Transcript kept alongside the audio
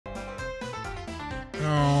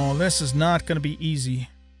Oh, this is not going to be easy.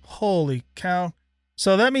 Holy cow.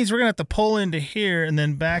 So that means we're going to have to pull into here and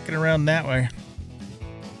then back it around that way.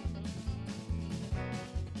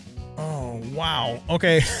 Oh, wow.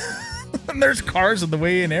 Okay. There's cars in the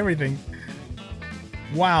way and everything.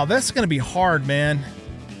 Wow, that's going to be hard, man.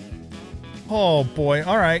 Oh, boy.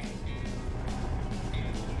 All right.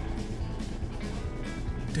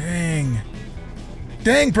 Dang.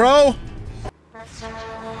 Dang, bro.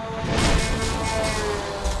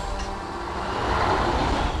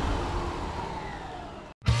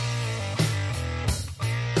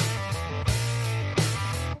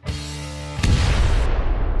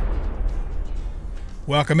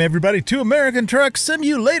 Welcome everybody to American Truck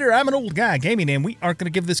Simulator. I'm an old guy gaming, and we are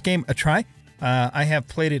going to give this game a try. I have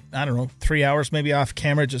played it, I don't know, 3 hours maybe off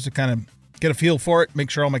camera just to kind of get a feel for it, make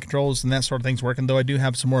sure all my controls and that sort of thing's working, though I do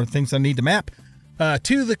have some more things I need to map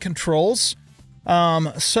to the controls.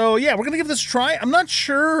 So yeah, we're going to give this a try. I'm not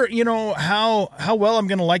sure, you know, how well I'm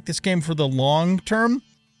going to like this game for the long term.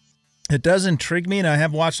 It does intrigue me, and I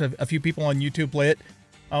have watched a few people on YouTube play it.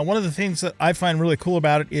 One of the things that I find really cool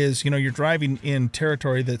about it is, you know, you're driving in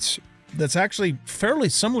territory that's actually fairly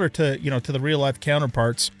similar to, you know, to the real life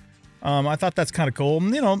counterparts. I thought that's kind of cool.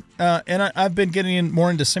 You know, and I've been getting more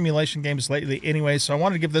into simulation games lately anyway, so I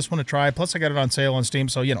wanted to give this one a try. Plus, I got it on sale on Steam,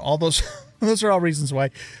 so, you know, all those those are all reasons why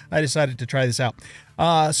I decided to try this out.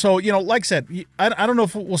 So, you know, like I said, I don't know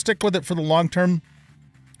if we'll stick with it for the long term.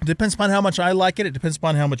 It depends upon how much I like it. It depends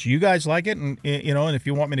upon how much you guys like it, and you know, and if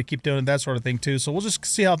you want me to keep doing that sort of thing too. So we'll just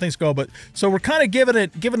see how things go. But so we're kind of giving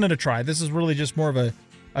it a try. This is really just more of a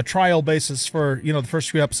trial basis for, you know, the first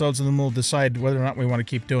few episodes, and then we'll decide whether or not we want to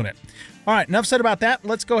keep doing it. All right, enough said about that.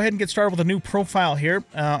 Let's go ahead and get started with a new profile here.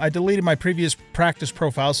 I deleted my previous practice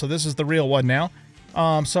profile, so this is the real one now.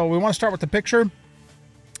 So we want to start with the picture.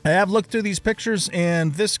 I have looked through these pictures,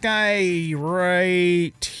 and this guy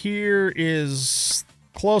right here is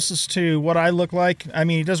closest to what I look like. I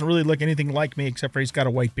mean, he doesn't really look anything like me, except for he's got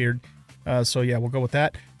a white beard. So yeah, we'll go with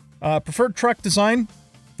that. Preferred truck design.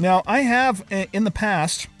 Now, I have, in the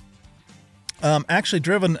past, actually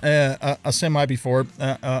driven a semi before.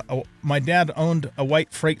 My dad owned a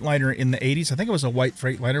white Freightliner in the 80s. I think it was a white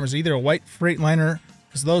Freightliner. It was either a white Freightliner,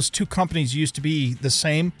 because those two companies used to be the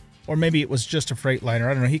same, or maybe it was just a Freightliner.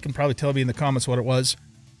 I don't know. He can probably tell me in the comments what it was.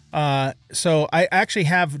 So I actually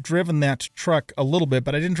have driven that truck a little bit,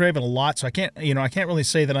 but I didn't drive it a lot, so I can't really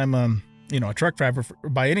say that I'm, you know, a truck driver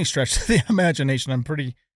by any stretch of the imagination. I'm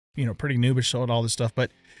pretty noobish at all this stuff,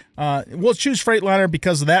 but we'll choose Freightliner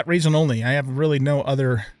because of that reason only. I have really no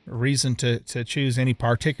other reason to choose any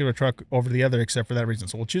particular truck over the other except for that reason.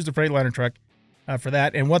 So we'll choose the Freightliner truck for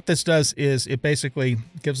that. And what this does is it basically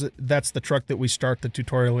that's the truck that we start the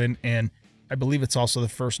tutorial in, and I believe it's also the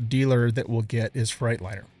first dealer that we'll get is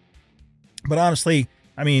Freightliner. But honestly,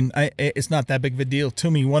 I mean, it's not that big of a deal to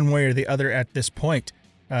me one way or the other at this point.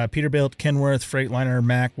 Peterbilt, Kenworth, Freightliner,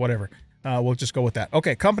 Mack, whatever. We'll just go with that.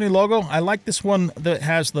 Okay, company logo. I like this one that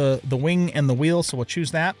has the wing and the wheel, so we'll choose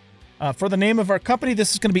that. For the name of our company,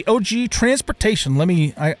 this is going to be OG Transportation.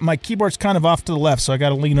 My keyboard's kind of off to the left, so I got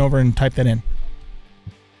to lean over and type that in.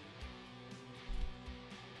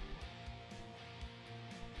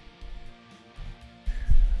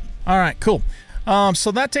 All right, cool.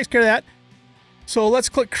 So that takes care of that. So let's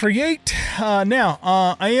click Create. Now,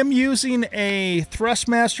 I am using a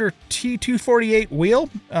Thrustmaster T248 wheel,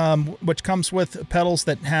 which comes with pedals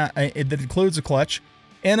that includes a clutch.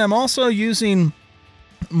 And I'm also using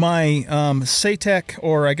my Satec,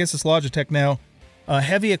 or I guess it's Logitech now,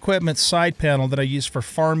 heavy equipment side panel that I use for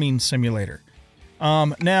Farming Simulator.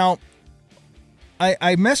 Now,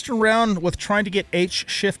 I messed around with trying to get H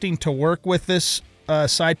shifting to work with this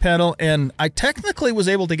side panel, and I technically was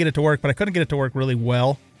able to get it to work, but I couldn't get it to work really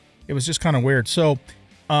well. It was just kind of weird. So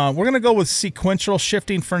we're going to go with sequential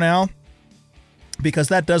shifting for now, because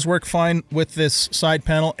that does work fine with this side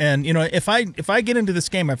panel. And, you know, if I get into this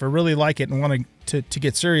game, if I really like it and want to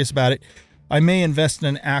get serious about it, I may invest in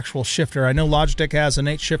an actual shifter. I know Logitech has an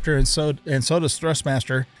H shifter, and so does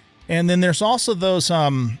Thrustmaster. And then there's also those,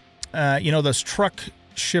 you know, those truck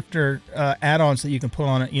shifter add-ons that you can put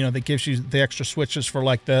on it, you know, that gives you the extra switches for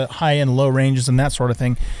like the high and low ranges and that sort of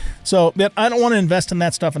thing. So, but I don't want to invest in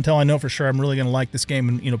that stuff until I know for sure I'm really going to like this game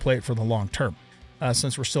and, you know, play it for the long term,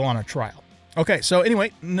 since we're still on a trial. Okay, so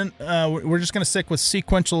anyway, we're just going to stick with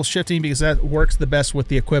sequential shifting because that works the best with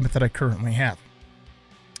the equipment that I currently have.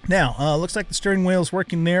 Now, looks like the steering wheel is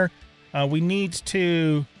working there. We need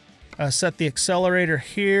to set the accelerator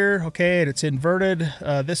here. Okay, and it's inverted.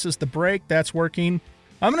 This is the brake. That's working.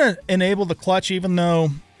 I'm going to enable the clutch, even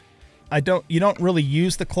though you don't really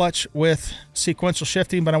use the clutch with sequential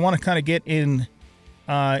shifting, but I want to kind of get in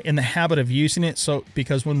in the habit of using it. So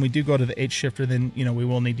because when we do go to the H shifter, then we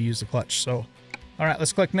will need to use the clutch. So all right,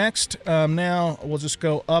 let's click next. Now we'll just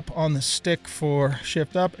go up on the stick for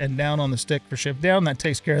shift up and down on the stick for shift down. That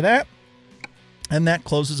takes care of that, and that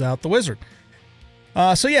closes out the wizard.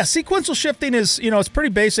 So yeah, sequential shifting is, it's pretty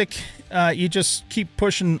basic. You just keep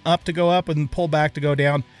pushing up to go up and pull back to go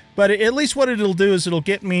down. But at least what it'll do is it'll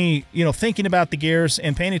get me, thinking about the gears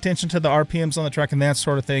and paying attention to the RPMs on the truck and that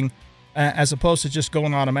sort of thing, as opposed to just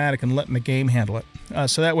going automatic and letting the game handle it.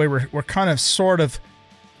 So that way we're kind of sort of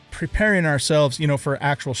preparing ourselves, for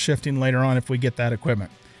actual shifting later on if we get that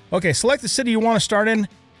equipment. Okay, select the city you want to start in.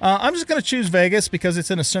 I'm just going to choose Vegas because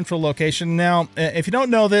it's in a central location. Now, if you don't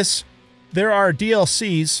know this, there are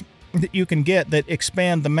DLCs that you can get that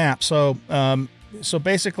expand the map. So, so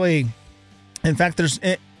basically, in fact, there's,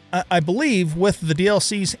 I believe, with the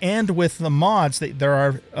DLCs and with the mods that there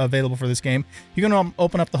are available for this game, you can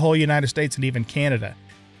open up the whole United States and even Canada.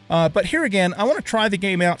 But here again, I want to try the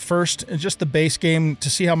game out first, just the base game, to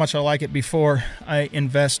see how much I like it before I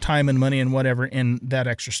invest time and money and whatever in that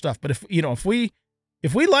extra stuff. But if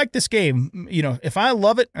if we like this game, if I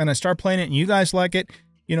love it and I start playing it and you guys like it,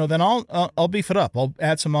 then I'll beef it up. I'll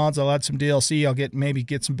add some mods. I'll add some DLC. I'll maybe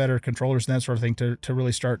get some better controllers and that sort of thing to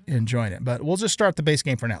really start enjoying it. But we'll just start the base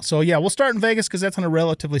game for now. So yeah, we'll start in Vegas because that's in a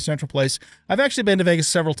relatively central place. I've actually been to Vegas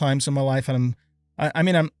several times in my life, and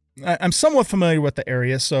I'm somewhat familiar with the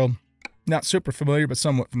area. So not super familiar, but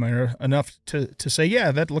somewhat familiar enough to say,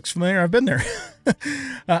 yeah, that looks familiar. I've been there.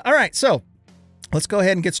 All right, so let's go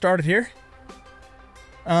ahead and get started here.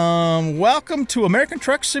 Welcome to American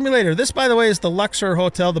Truck Simulator. This, by the way, is the Luxor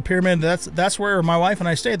Hotel, the Pyramid. That's where my wife and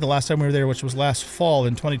I stayed the last time we were there, which was last fall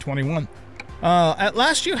in 2021. At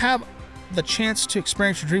last, you have the chance to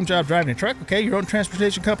experience your dream job driving a truck. Okay, your own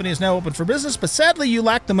transportation company is now open for business, but sadly, you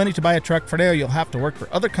lack the money to buy a truck. For now, you'll have to work for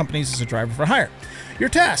other companies as a driver for hire. Your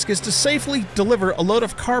task is to safely deliver a load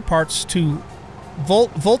of car parts to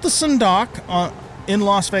Volteson Dock in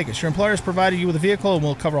Las Vegas. Your employer has provided you with a vehicle and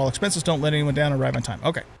will cover all expenses. Don't let anyone down. Arrive on time.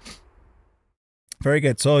 Okay. Very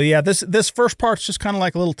good. So yeah, this first part's just kind of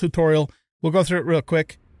like a little tutorial. We'll go through it real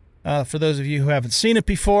quick for those of you who haven't seen it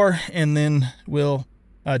before, and then we'll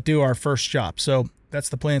do our first job. So that's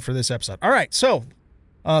the plan for this episode. All right, so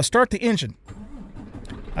start the engine.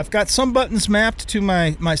 I've got some buttons mapped to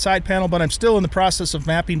my side panel, but I'm still in the process of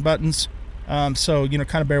mapping buttons. So,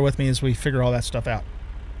 kind of bear with me as we figure all that stuff out.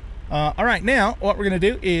 All right, now what we're going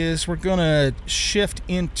to do is we're going to shift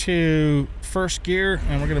into first gear,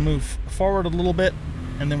 and we're going to move forward a little bit,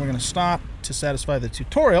 and then we're going to stop to satisfy the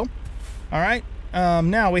tutorial. All right,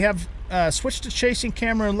 now we have switched to chasing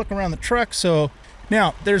camera and look around the truck. So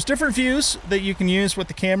now there's different views that you can use with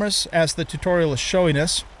the cameras as the tutorial is showing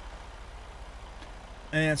us.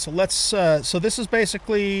 And so let's, so this is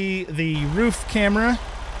basically the roof camera.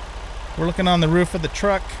 We're looking on the roof of the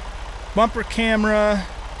truck. Bumper camera.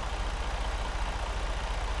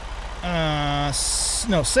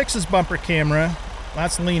 No, 6 is bumper camera.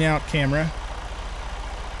 That's lean out camera.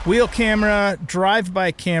 Wheel camera,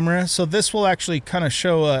 drive-by camera. So this will actually kind of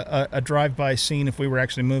show a drive-by scene if we were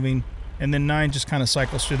actually moving. And then 9 just kind of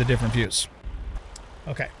cycles through the different views.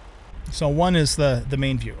 Okay. So 1 is the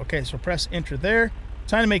main view. Okay, so press enter there.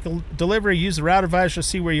 Time to make a delivery. Use the route advisor to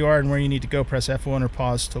see where you are and where you need to go. Press F1 or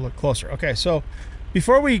pause to look closer. Okay, so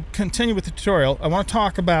before we continue with the tutorial, I want to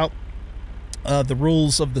talk about the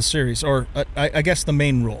rules of the series, or I guess the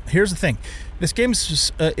main rule. Here's the thing. This game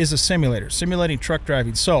is a simulator, simulating truck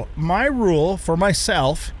driving. So my rule for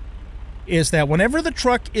myself is that whenever the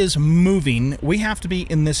truck is moving, we have to be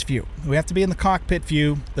in this view. We have to be in the cockpit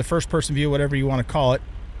view, the first person view, whatever you want to call it,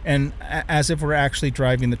 and as if we're actually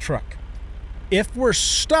driving the truck. If we're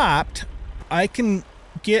stopped, I can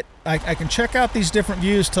check out these different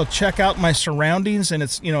views to check out my surroundings, and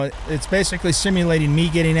it's it's basically simulating me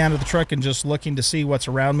getting out of the truck and just looking to see what's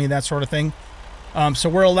around me, that sort of thing. So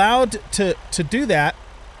we're allowed to do that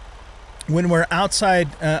when we're outside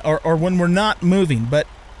or when we're not moving. But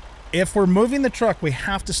if we're moving the truck, we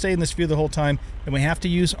have to stay in this view the whole time, and we have to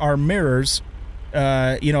use our mirrors,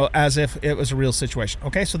 as if it was a real situation.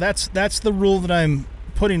 Okay, so that's the rule that I'm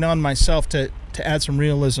putting on myself to add some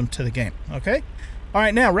realism to the game. Okay. All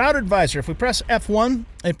right, now route advisor. If we press F1,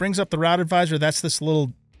 it brings up the route advisor. That's this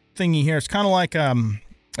little thingy here. It's kind of like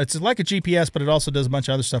it's like a GPS, but it also does a bunch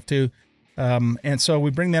of other stuff too. And so we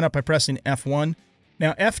bring that up by pressing F1.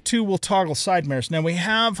 Now F2 will toggle side mirrors. Now we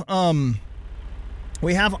have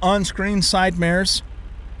on-screen side mirrors,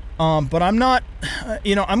 but I'm not,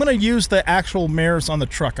 I'm going to use the actual mirrors on the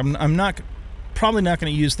truck. I'm probably not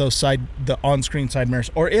going to use those the on-screen side mirrors.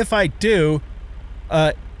 Or if I do,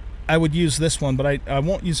 I would use this one, but I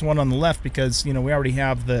won't use the one on the left because, you know, we already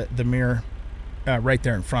have the mirror right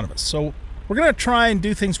there in front of us. So we're going to try and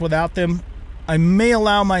do things without them. I may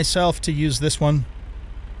allow myself to use this one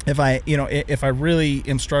if I really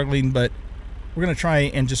am struggling, but we're going to try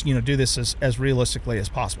and just, you know, do this as realistically as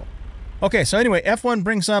possible. Okay, so anyway, F1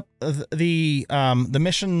 brings up the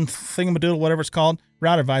mission thingamadoodle, whatever it's called,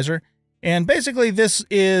 route advisor. And basically this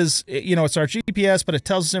is, you know, it's our GPS, but it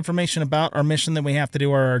tells us information about our mission that we have to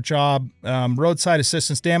do, our job, roadside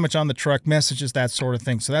assistance, damage on the truck, messages, that sort of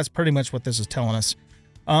thing. So that's pretty much what this is telling us.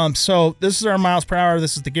 So this is our miles per hour.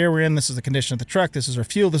 This is the gear we're in. This is the condition of the truck. This is our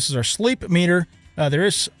fuel. This is our sleep meter. There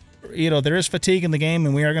is fatigue in the game,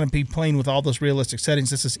 and we are going to be playing with all those realistic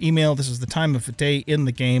settings. This is email. This is the time of the day in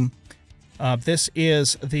the game. This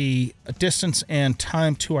is the distance and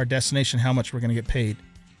time to our destination, how much we're going to get paid.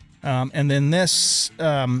 And then this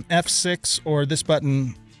F6 or this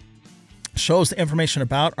button shows the information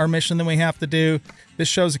about our mission that we have to do. This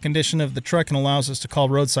shows the condition of the truck and allows us to call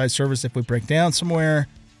roadside service if we break down somewhere.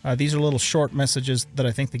 These are little short messages that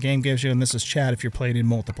I think the game gives you, and this is chat if you're playing in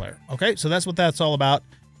multiplayer. Okay, so that's what that's all about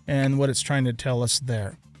and what it's trying to tell us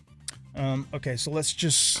there. Okay, so let's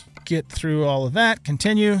just get through all of that.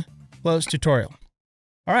 Continue. Close tutorial.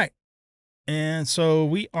 All right, and so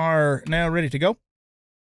we are now ready to go.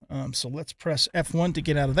 So let's press F1 to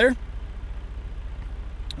get out of there.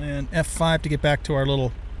 And F5 to get back to our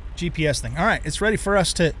little GPS thing. All right, it's ready for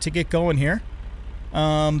us to get going here.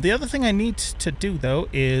 The other thing I need to do, though,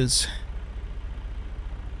 is...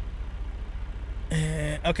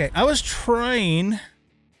 okay, I was trying...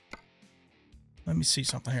 Let me see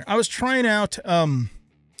something here. I was trying out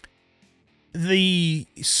the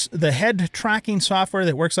head tracking software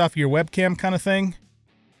that works off your webcam kind of thing.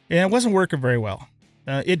 And it wasn't working very well.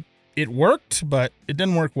 It worked, but it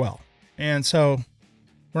didn't work well. And so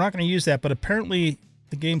we're not going to use that, but apparently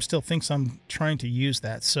the game still thinks I'm trying to use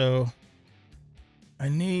that. So I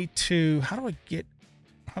need to, how do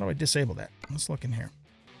I disable that? Let's look in here.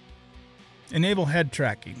 Enable head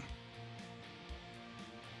tracking.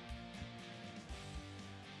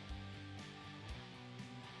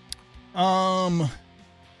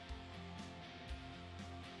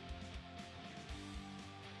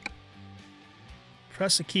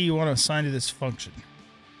 Press the key you want to assign to this function.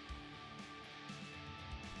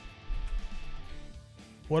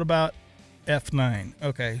 What about F9?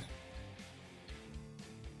 Okay.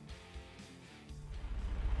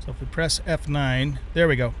 So if we press F9, there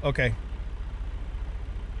we go. Okay.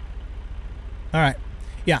 All right.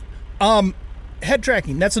 Yeah. Head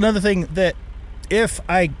tracking. That's another thing that if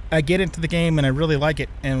I get into the game and I really like it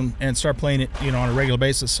and start playing it, you know, on a regular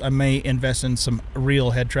basis, I may invest in some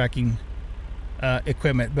real head tracking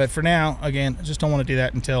equipment. But for now, again, I just don't want to do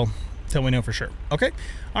that until we know for sure. Okay.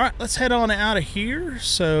 All right. Let's head on out of here.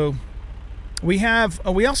 So we have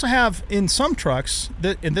we also have in some trucks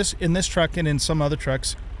in this truck and in some other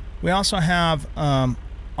trucks, we also have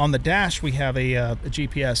on the dash we have a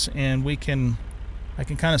GPS, and I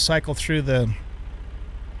can kind of cycle through the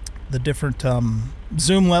different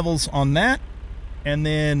zoom levels on that, and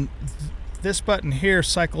then this button here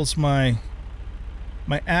cycles my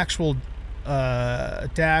actual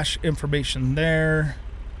dash information there.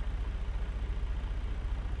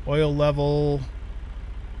 Oil level.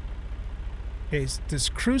 Okay, does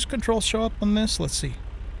cruise control show up on this? Let's see.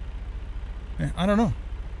 I don't know.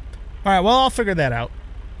 All right, well, I'll figure that out.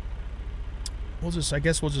 I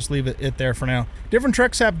guess we'll just leave it there for now. Different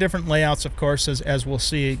trucks have different layouts, of course, as we'll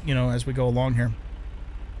see, you know, as we go along here.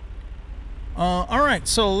 All right,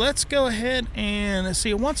 so let's go ahead and let's see.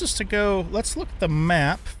 It wants us to go. Let's look at the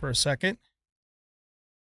map for a second.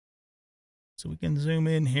 So we can zoom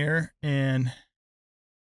in here, and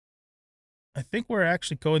I think we're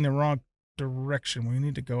actually going the wrong direction. We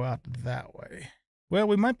need to go out that way. Well,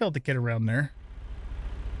 we might be able to get around there.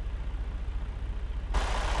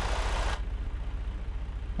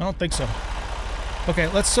 I don't think so. Okay,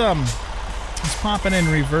 let's pop it in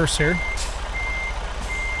reverse here.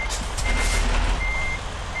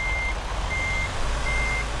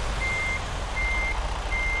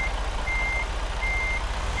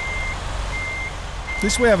 At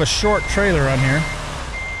least we have a short trailer on here.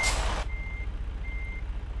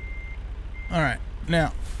 All right,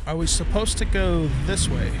 now, are we supposed to go this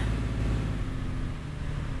way?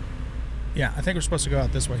 Yeah, I think we're supposed to go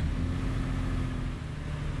out this way.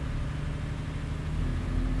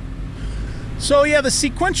 So yeah, the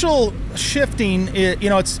sequential shifting, you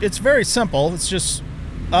know, it's very simple. It's just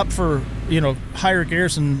up for, you know, higher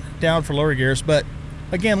gears and down for lower gears. But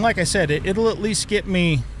again, like I said, it'll at least get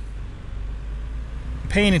me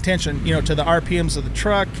paying attention, you know, to the RPMs of the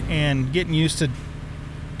truck and getting used to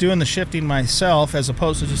doing the shifting myself as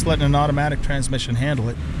opposed to just letting an automatic transmission handle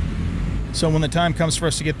it. So when the time comes for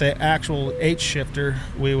us to get the actual H shifter,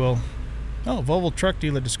 we will... Oh, Volvo truck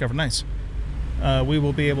dealer discovered. Nice. We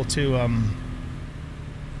will be able to,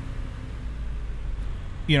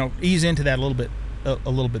 you know, ease into that a little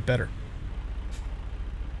bit better.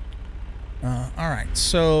 All right,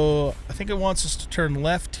 so I think it wants us to turn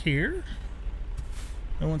left here.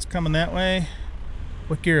 No one's coming that way.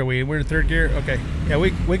 What gear are we? We're in third gear? Okay. Yeah,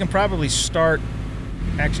 we can probably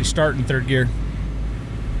actually start in third gear.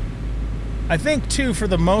 I think, too, for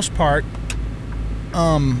the most part,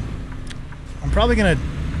 I'm probably going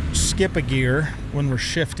to skip a gear when we're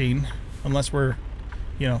shifting, unless we're,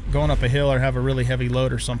 you know, going up a hill or have a really heavy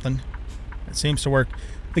load or something. It seems to work.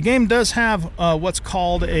 The game does have what's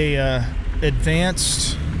called a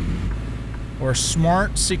advanced or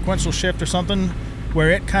smart sequential shift or something, where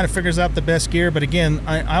it kind of figures out the best gear. But again,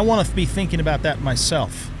 I want to be thinking about that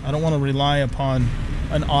myself. I don't want to rely upon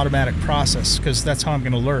an automatic process, because that's how I'm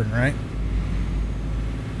going to learn, right?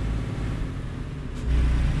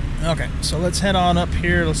 Okay, so let's head on up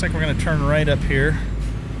here. Looks like we're going to turn right up here.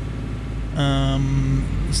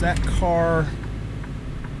 Is that car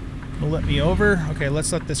gonna let me over? Okay,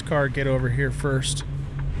 let's let this car get over here first.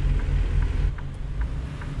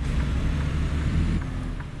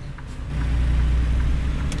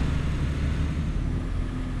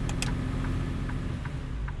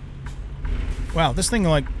 Wow, this thing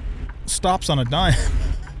like stops on a dime.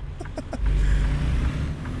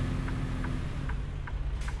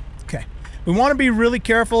 Okay. We want to be really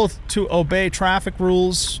careful to obey traffic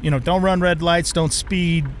rules. You know, don't run red lights, don't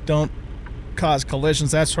speed, don't cause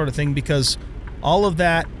collisions, that sort of thing, because all of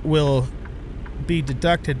that will be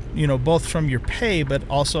deducted, you know, both from your pay, but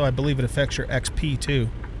also I believe it affects your XP too.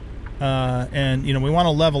 And, you know, we want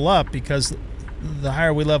to level up, because the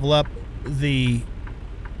higher we level up, the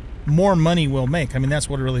more money we'll make. I mean, that's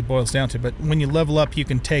what it really boils down to. But when you level up, you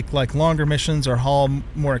can take like longer missions or haul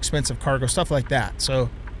more expensive cargo, stuff like that.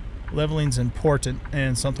 So leveling's important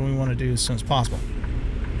and something we want to do as soon as possible.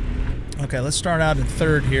 Okay, let's start out in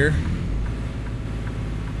third here.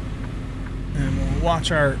 And we'll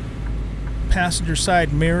watch our passenger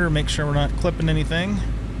side mirror, make sure we're not clipping anything.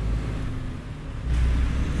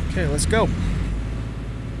 Okay, let's go.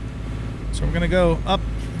 So we're going to go up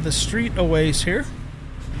the street a ways here.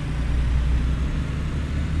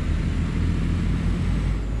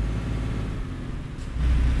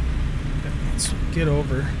 Get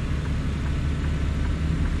over.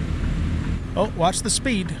 Oh, watch the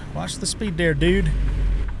speed. Watch the speed there, dude.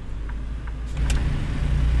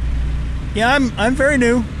 Yeah, I'm very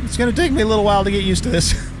new. It's going to take me a little while to get used to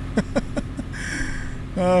this.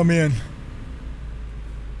 Oh, man.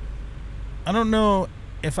 I don't know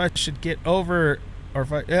if I should get over or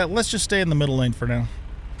if I... Yeah, let's just stay in the middle lane for now.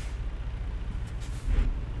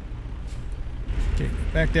 Okay,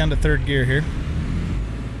 back down to third gear here.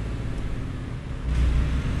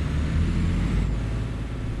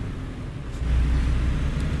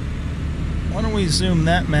 Why don't we zoom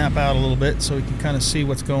that map out a little bit so we can kind of see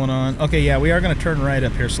what's going on. Okay, yeah, we are going to turn right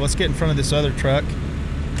up here. So let's get in front of this other truck.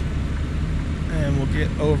 And we'll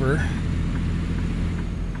get over.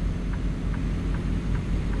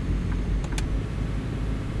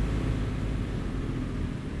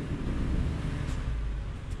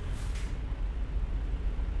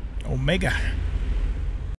 Omega.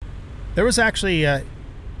 There was actually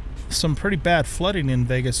some pretty bad flooding in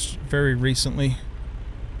Vegas very recently.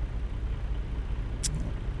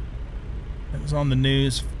 It was on the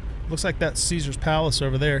news. Looks like that's Caesar's Palace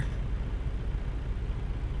over there.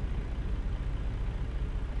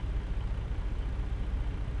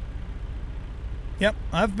 Yep,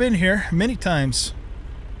 I've been here many times.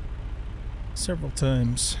 Several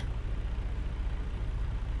times.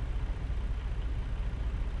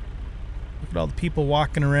 Look at all the people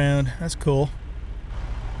walking around. That's cool.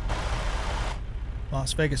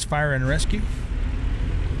 Las Vegas Fire and Rescue.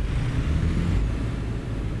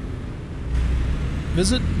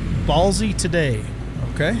 Visit Ballsy today.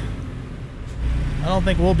 Okay. I don't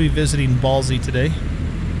think we'll be visiting Ballsy today.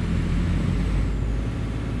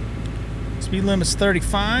 Speed limit's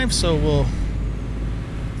 35, so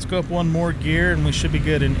let's go up one more gear and we should be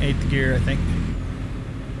good in 8th gear, I think.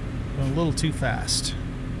 Going a little too fast.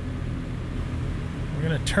 We're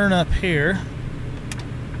gonna turn up here.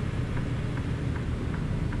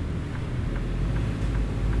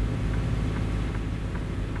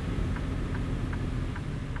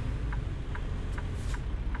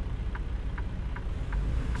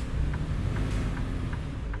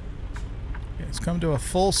 Come to a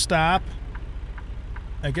full stop.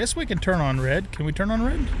 I guess we can turn on red. Can we turn on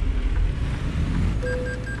red?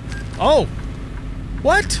 Oh!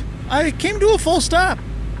 What? I came to a full stop.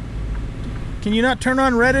 Can you not turn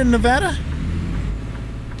on red in Nevada?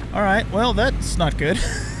 Alright, well, that's not good.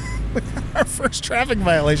 We got our first traffic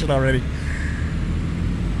violation already.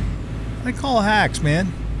 I call hacks,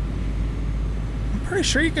 man. I'm pretty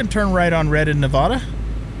sure you can turn right on red in Nevada.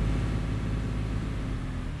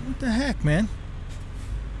 What the heck, man?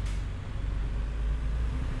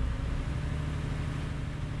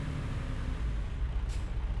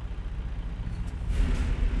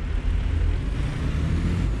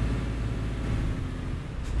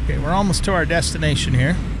 Okay, we're almost to our destination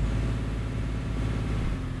here.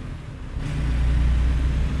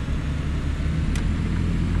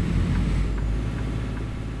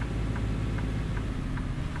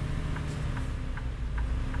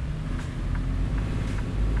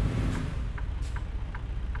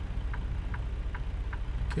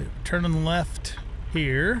 Okay, turn on the left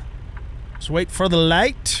here. Just wait for the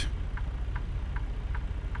light.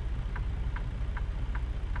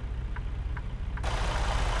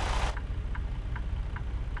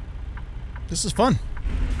 This is fun.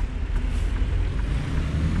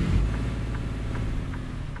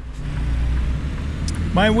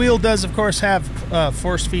 My wheel does, of course, have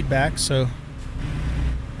force feedback, so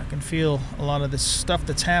I can feel a lot of this stuff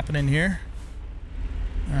that's happening here.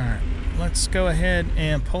 Alright, let's go ahead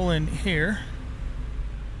and pull in here.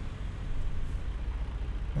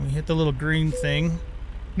 And we hit the little green thing.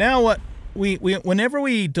 Now what whenever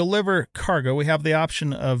we deliver cargo, we have the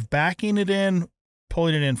option of backing it in,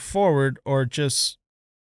 pulling it in forward, or just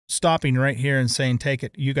stopping right here and saying, take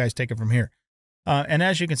it, you guys take it from here. And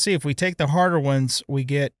as you can see, if we take the harder ones, we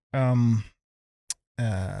get more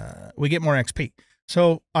XP.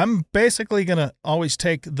 So I'm basically gonna always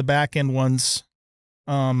take the back end ones,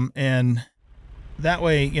 and that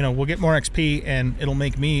way, you know, we'll get more XP and it'll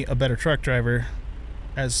make me a better truck driver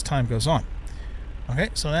as time goes on. Okay,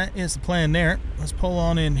 so that is the plan there. Let's pull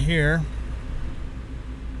on in here.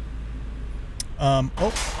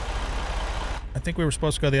 Oh, I think we were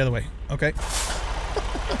supposed to go the other way. Okay.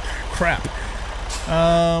 Crap.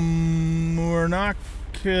 We're not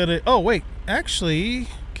gonna... Oh, wait. Actually,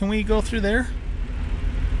 can we go through there?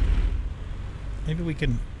 Maybe we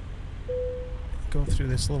can go through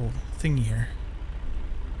this little thingy here.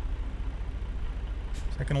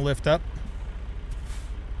 Is that gonna lift up?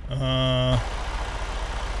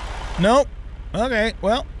 Nope. Okay,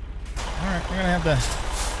 well. Alright, we're gonna have to...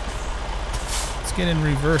 Let's get in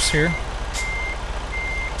reverse here.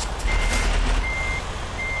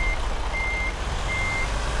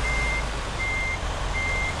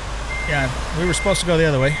 Yeah, we were supposed to go the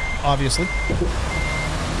other way, obviously.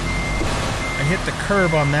 I hit the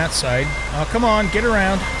curb on that side. Oh, come on, get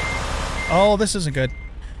around. Oh, this isn't good.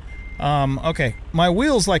 Okay. My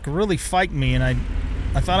wheel's like really fighting me, and I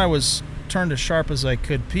thought I was turned as sharp as I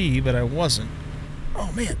could be, but I wasn't.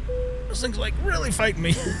 Oh, man. This thing's like really fighting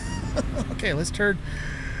me. Okay, let's turn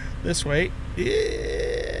this way.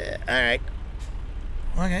 Yeah. Alright.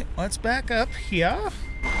 Okay, let's back up here.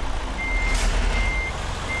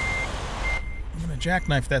 I'm gonna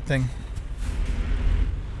jackknife that thing.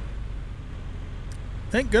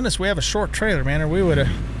 Thank goodness we have a short trailer, man, or we would have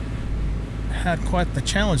had quite the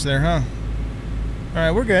challenge there, huh?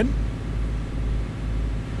 Alright, we're good.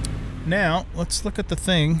 Now, let's look at the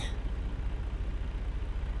thing.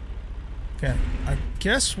 Okay, I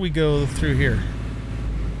guess we go through here.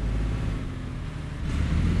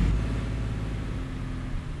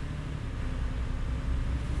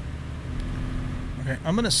 Okay,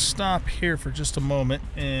 I'm gonna stop here for just a moment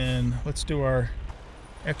and let's do our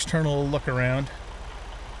external look around.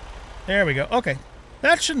 There we go. Okay,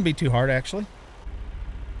 that shouldn't be too hard, actually.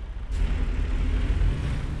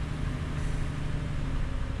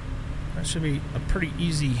 That should be a pretty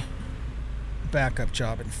easy backup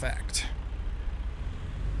job, in fact.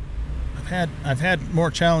 I've had more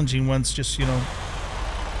challenging ones, just, you know,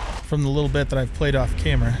 from the little bit that I've played off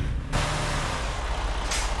camera.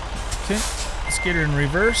 Okay, let's get her in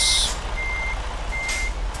reverse.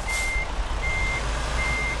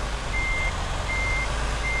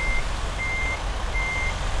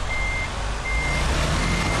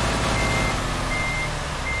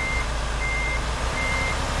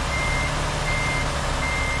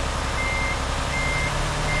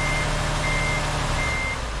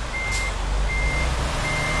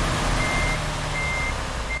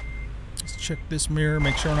 Check this mirror,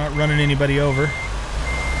 make sure we're not running anybody over.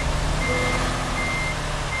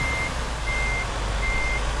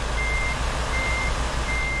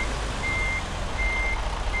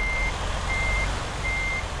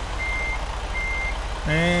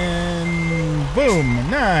 And boom,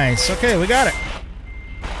 nice. Okay, we got it.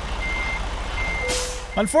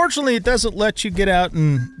 Unfortunately, it doesn't let you get out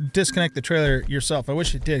and disconnect the trailer yourself. I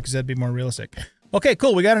wish it did, because that'd be more realistic. Okay,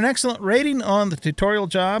 cool. We got an excellent rating on the tutorial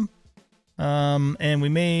job. And we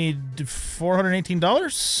made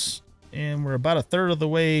 $418. And we're about a third of the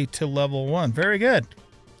way to level 1. Very good.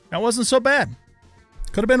 That wasn't so bad.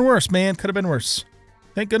 Could have been worse, man. Could have been worse.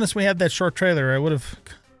 Thank goodness we had that short trailer. I would have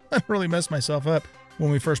really messed myself up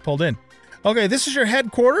when we first pulled in. Okay, this is your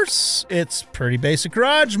headquarters. It's pretty basic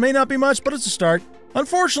garage. May not be much, but it's a start.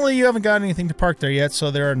 Unfortunately, you haven't got anything to park there yet,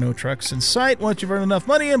 so there are no trucks in sight. Once you've earned enough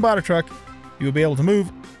money and bought a truck, you will be able to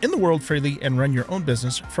move in the world freely and run your own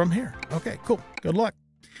business from here. Okay, cool. Good luck.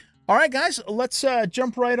 All right, guys, let's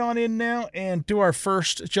jump right on in now and do our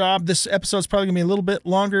first job. This episode's probably going to be a little bit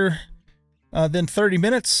longer than 30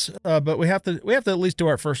 minutes, but we have to at least do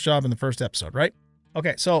our first job in the first episode, right?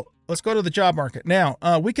 Okay, so let's go to the job market. Now,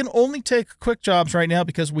 we can only take quick jobs right now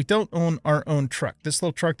because we don't own our own truck. This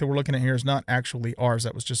little truck that we're looking at here is not actually ours.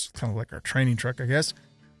 That was just kind of like our training truck, I guess.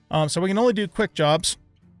 So we can only do quick jobs,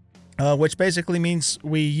 which basically means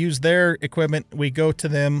we use their equipment. We go to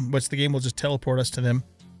them, which the game will just teleport us to them.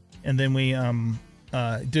 And then we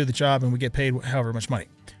do the job and we get paid however much money.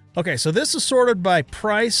 Okay, so this is sorted by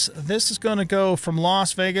price. This is going to go from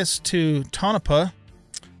Las Vegas to Tonopah.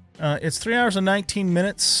 It's 3 hours and 19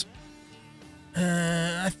 minutes.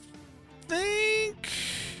 I think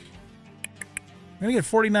I'm going to get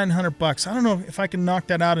 $4,900. I don't know if I can knock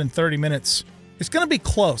that out in 30 minutes. It's going to be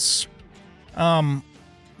close.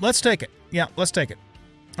 Let's take it. Yeah, let's take it.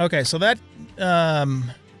 Okay, so that,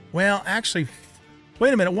 well, actually,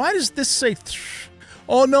 wait a minute. Why does this say...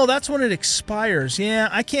 Oh, no, that's when it expires. Yeah,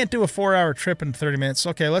 I can't do a 4-hour trip in 30 minutes.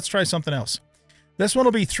 Okay, let's try something else. This one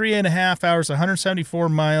will be 3.5 hours, 174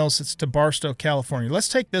 miles. It's to Barstow, California. Let's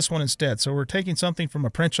take this one instead. So we're taking something from a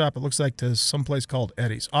print shop, it looks like, to someplace called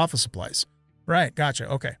Eddie's. Office supplies. Right, gotcha.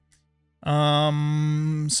 Okay.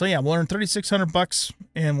 So yeah, we'll earn $3,600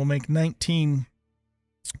 and we'll make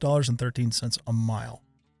 $19.13 a mile.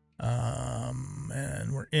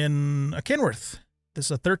 And we're in a Kenworth. This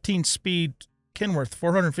is a 13-speed Kenworth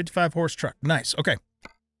 455 horse truck. Nice. Okay.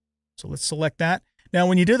 So let's select that. Now,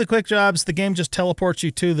 when you do the quick jobs, the game just teleports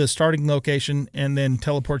you to the starting location and then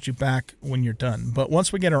teleports you back when you're done. But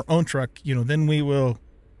once we get our own truck, you know, then we will,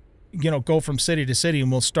 you know, go from city to city and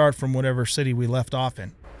we'll start from whatever city we left off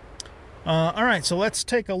in. All right. So let's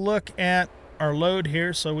take a look at our load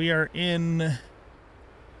here. So we are in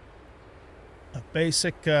a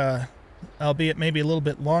basic, albeit maybe a little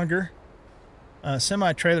bit longer,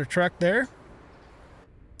 semi-trailer truck there.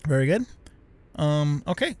 Very good.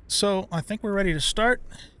 Okay, so I think we're ready to start,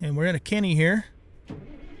 and we're in a Kenny here.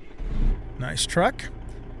 Nice truck.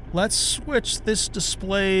 Let's switch this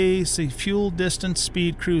display, see, fuel, distance,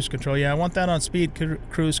 speed, cruise control. Yeah, I want that on speed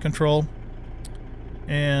cruise control.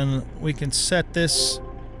 And we can set this.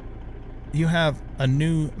 You have a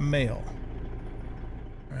new mail.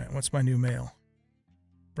 All right, what's my new mail?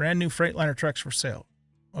 Brand new Freightliner trucks for sale.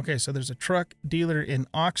 Okay, so there's a truck dealer in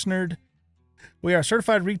Oxnard. We are a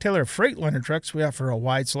certified retailer of Freightliner trucks. We offer a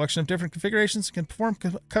wide selection of different configurations, can perform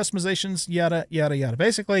customizations, yada, yada, yada.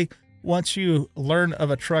 Basically, once you learn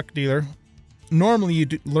of a truck dealer, normally you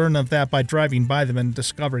learn of that by driving by them and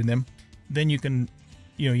discovering them. Then you can,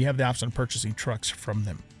 you know, you have the option of purchasing trucks from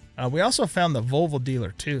them. We also found the Volvo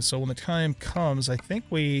dealer too. So when the time comes, I think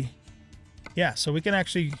yeah, so we can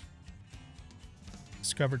actually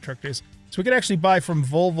discover truck days. So we could actually buy from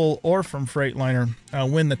Volvo or from Freightliner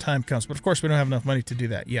when the time comes. But of course, we don't have enough money to do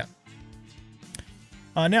that yet.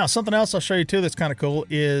 Now, something else I'll show you too that's kind of cool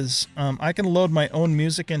is I can load my own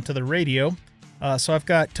music into the radio. So I've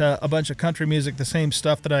got a bunch of country music, the same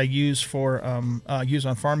stuff that I use for use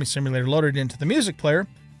on Farming Simulator, loaded into the music player.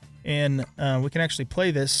 And we can actually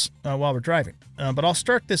play this while we're driving. But I'll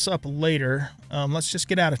start this up later. Let's just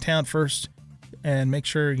get out of town first and make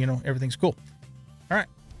sure, you know, everything's cool. All right.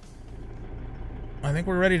 I think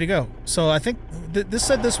we're ready to go. So I think this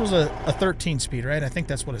said this was a 13 speed, right? I think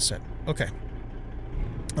that's what it said. Okay.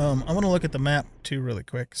 I want to look at the map too really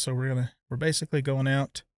quick. So we're basically going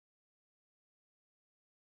out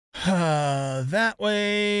that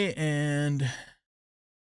way, and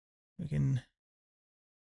we can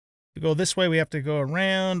go this way. We have to go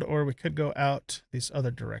around, or we could go out this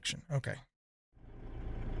other direction. Okay.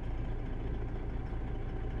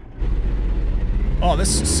 Oh,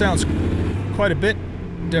 this sounds quite a bit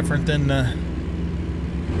different than the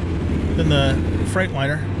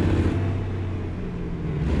Freightliner.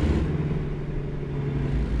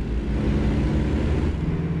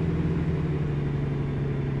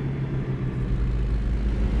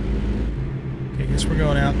 Okay, I guess we're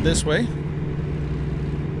going out this way.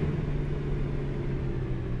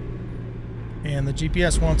 And And the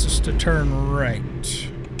GPS wants us to turn right.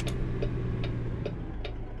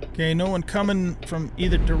 Okay, no one coming from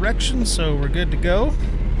either direction, so we're good to go.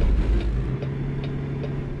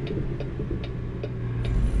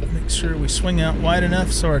 Make sure we swing out wide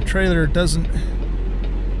enough so our trailer doesn't...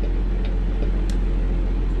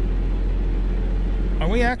 Are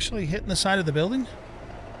we actually hitting the side of the building?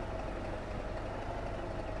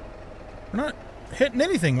 We're not hitting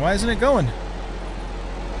anything. Why isn't it going?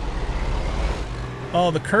 Oh,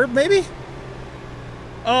 the curb maybe?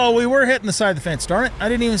 Oh, we were hitting the side of the fence. Darn it. I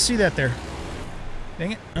didn't even see that there.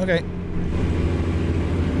 Dang it. Okay.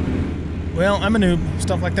 Well, I'm a noob.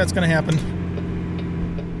 Stuff like that's going to happen.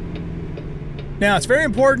 Now, it's very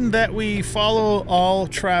important that we follow all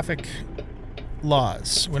traffic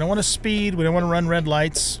laws. We don't want to speed. We don't want to run red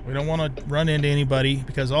lights. We don't want to run into anybody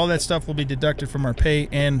because all that stuff will be deducted from our pay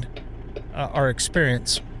and our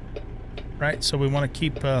experience. Right? So we want to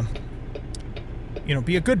keep... you know,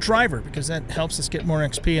 be a good driver because that helps us get more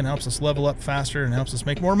XP and helps us level up faster and helps us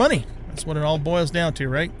make more money. That's what it all boils down to,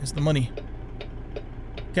 right? Is the money.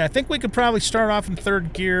 Okay, I think we could probably start off in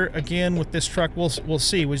third gear again with this truck. We'll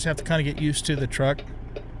see. We just have to kind of get used to the truck.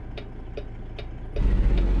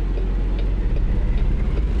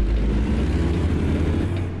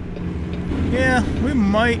 Yeah, we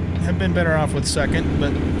might have been better off with second,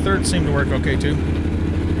 but third seemed to work okay too.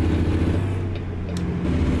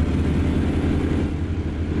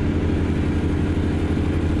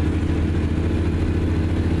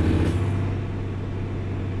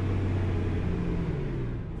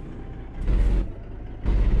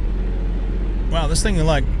 Wow, this thing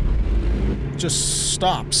like just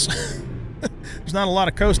stops. There's not a lot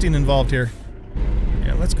of coasting involved here.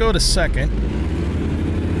 Yeah, let's go to second.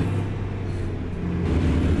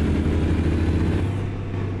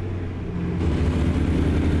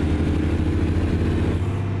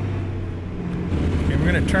 Okay, we're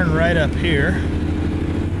gonna turn right up here.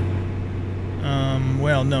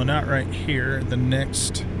 Well, no, not right here. The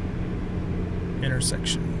next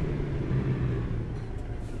intersection.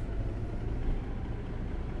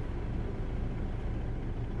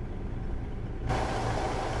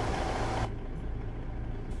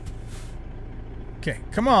 Okay,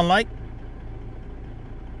 come on, light.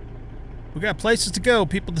 We got places to go,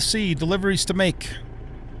 people to see, deliveries to make.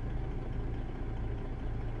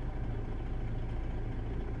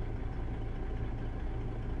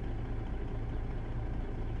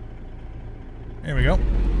 There we go.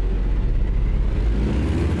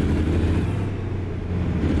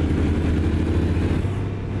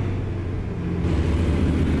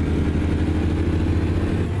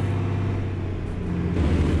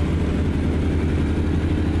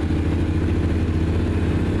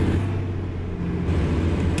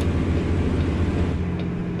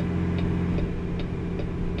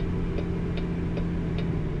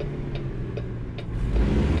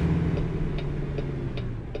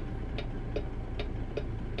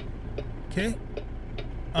 Okay.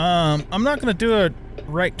 I'm not going to do a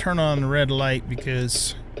right turn on the red light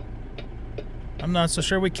because I'm not so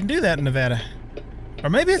sure we can do that in Nevada. Or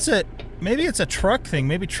maybe it's a truck thing.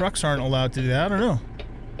 Maybe trucks aren't allowed to do that. I don't know.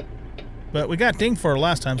 But we got dinged for it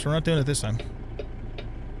last time, so we're not doing it this time.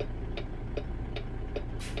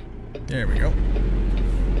 There we go.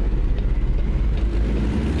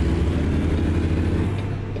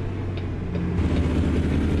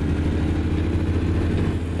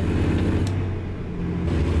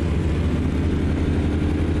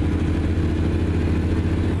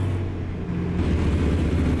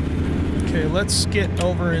 Okay, let's get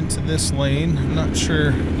over into this lane. I'm not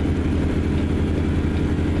sure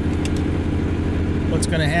what's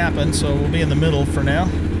going to happen, so we'll be in the middle for now.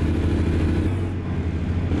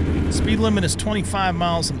 Speed limit is 25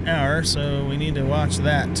 miles an hour, so we need to watch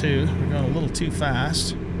that too. We're going a little too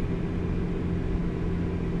fast.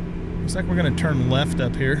 Looks like we're going to turn left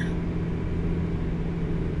up here.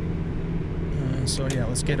 So yeah,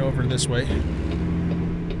 let's get over this way.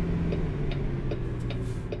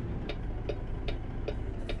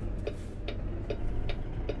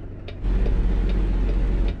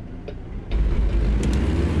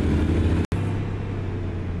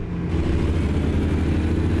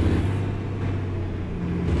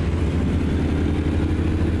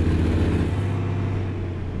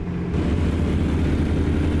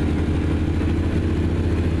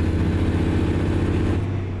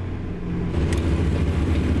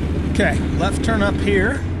 Okay, left turn up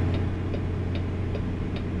here.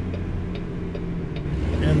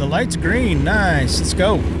 And the light's green. Nice. Let's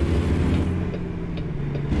go.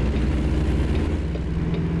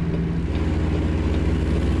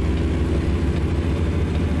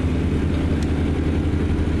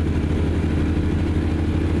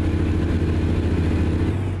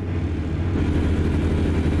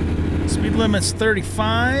 Speed limit's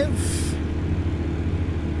 35.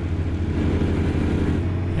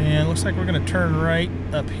 And looks like we're going to turn right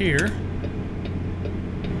up here.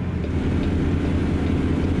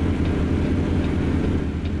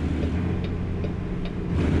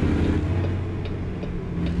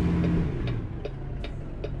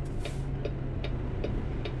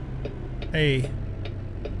 Hey.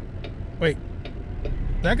 Wait.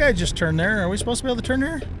 That guy just turned there. Are we supposed to be able to turn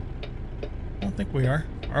there? I don't think we are.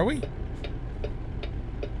 Are we?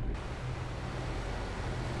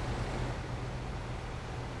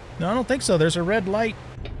 No, I don't think so. There's a red light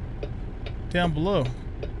down below.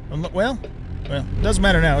 Well, it doesn't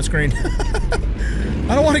matter now. It's green.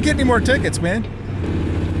 I don't want to get any more tickets, man.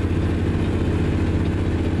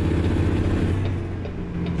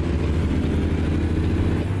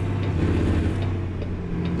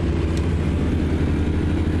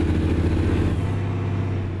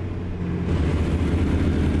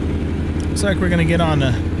 Looks like we're going to get on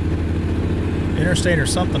the interstate or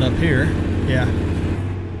something up here. Yeah.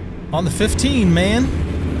 On the 15, man.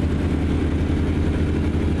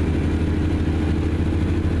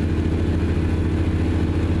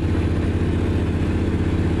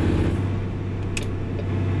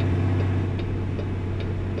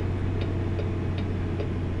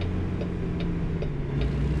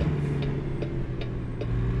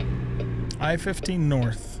 I-15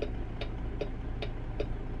 north.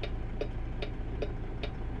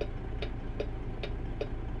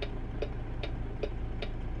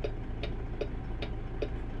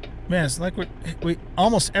 Man, it's like we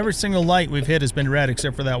almost every single light we've hit has been red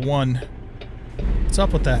except for that one. What's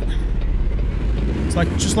up with that? It's like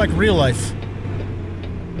just like real life.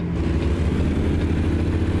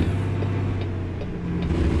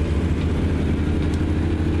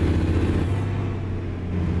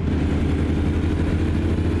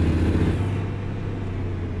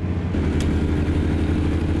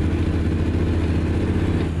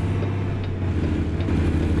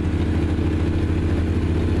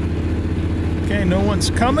 No one's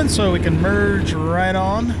coming, so we can merge right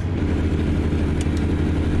on.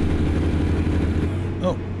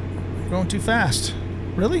 Oh, we're going too fast.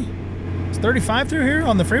 Really? It's 35 through here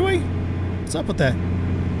on the freeway? What's up with that?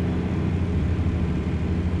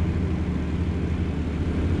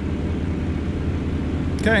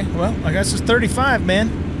 Okay, well, I guess it's 35, man.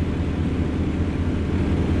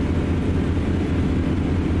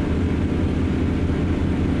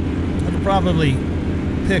 I'll probably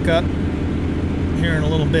pick up here in a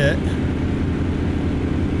little bit.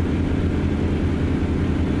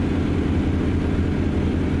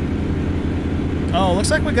 Oh,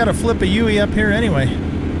 looks like we got to flip a UE up here anyway.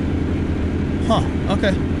 Huh,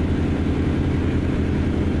 okay.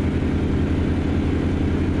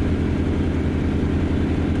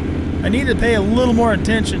 I need to pay a little more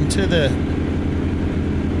attention to the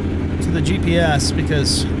GPS,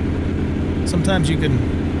 because sometimes you can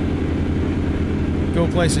go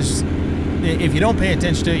places. If you don't pay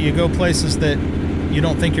attention to it, you go places that you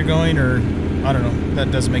don't think you're going, or I don't know. That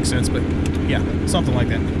doesn't make sense, but yeah, something like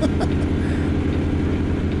that.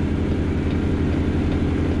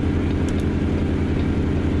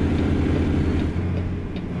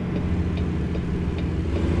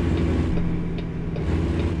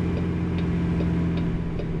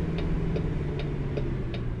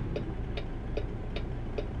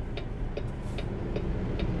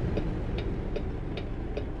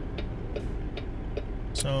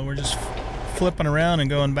 So we're just flipping around and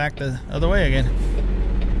going back the other way again.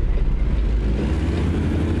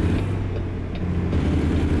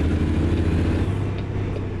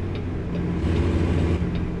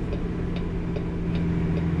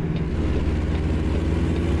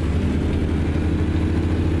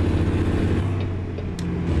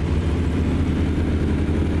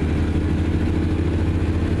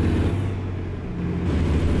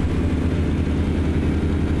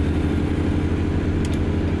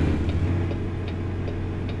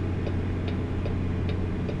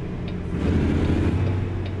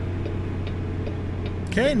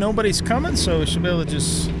 Okay, nobody's coming, so we should be able to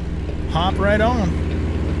just hop right on.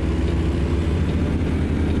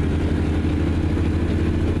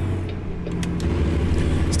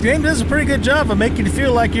 This game does a pretty good job of making you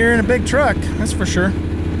feel like you're in a big truck, that's for sure.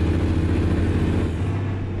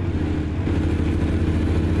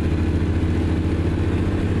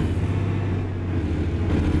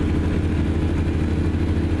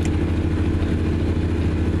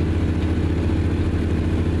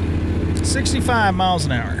 .65 miles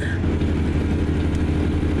an hour.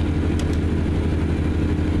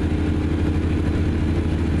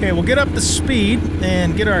 Okay, we'll get up the speed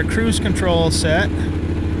and get our cruise control set.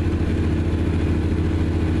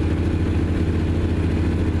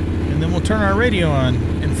 we'll turn our radio on.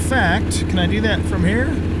 In fact, can I do that from here?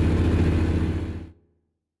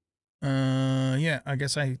 Yeah, I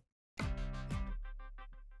guess I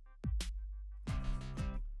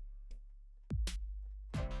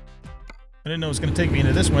didn't know it was going to take me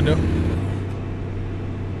into this window.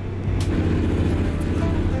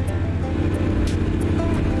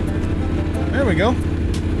 There we go.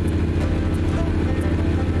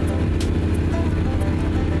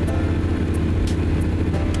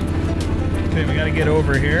 Okay, we got to get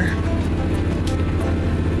over here.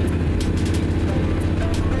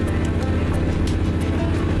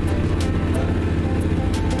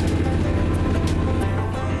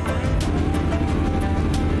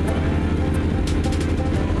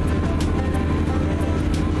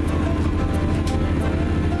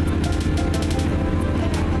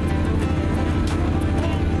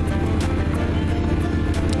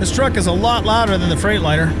 This truck is a lot louder than the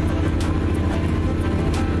Freightliner.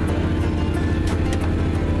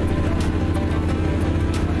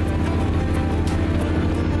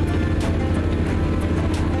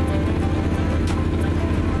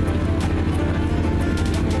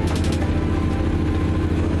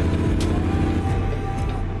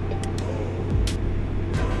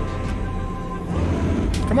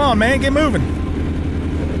 Come on, man, get moving.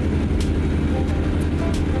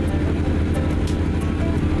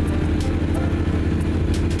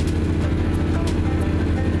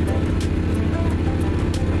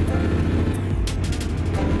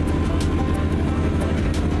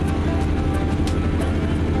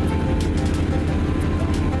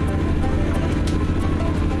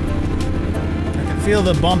 Feel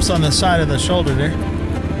the bumps on the side of the shoulder there.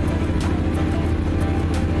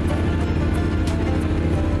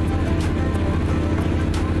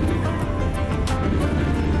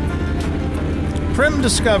 Prim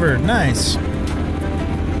discovered. Nice. I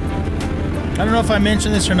don't know if I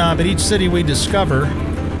mentioned this or not, but each city we discover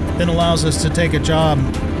then allows us to take a job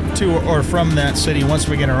to or from that city once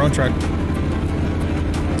we get our own truck.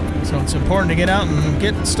 So it's important to get out and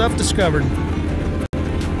get stuff discovered.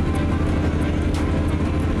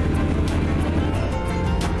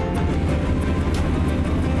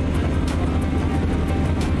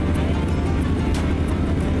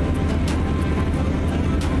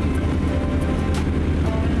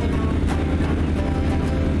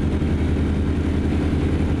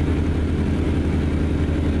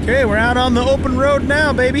 Okay, we're out on the open road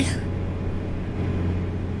now, baby.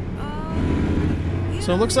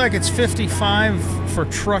 So it looks like it's 55 for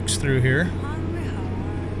trucks through here.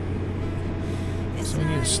 So we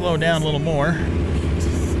need to slow down a little more.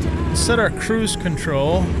 Set our cruise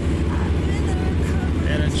control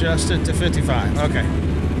and adjust it to 55. Okay.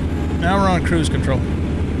 Now we're on cruise control.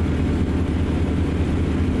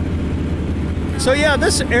 So yeah,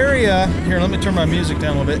 this area here, let me turn my music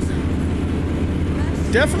down a little bit.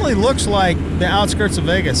 Definitely looks like the outskirts of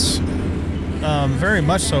Vegas. Very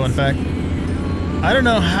much so, in fact. I don't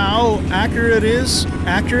know how accurate it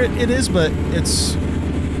is, but it's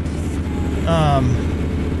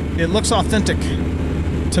it looks authentic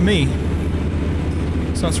to me.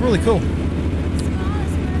 So it's really cool.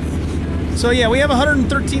 So yeah, we have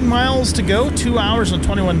 113 miles to go, 2 hours and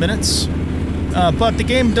 21 minutes. But the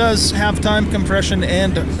game does have time compression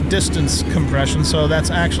and distance compression, so that's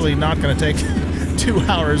actually not going to take 2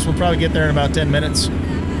 hours. We'll probably get there in about 10 minutes,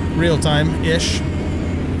 real time-ish.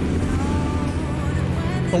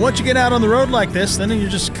 But once you get out on the road like this, then you're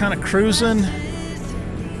just kind of cruising,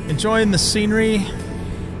 enjoying the scenery.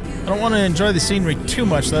 I don't want to enjoy the scenery too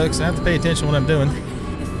much, though, because I have to pay attention to what I'm doing.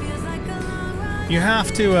 You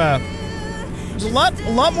have to, there's a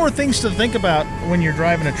lot more things to think about when you're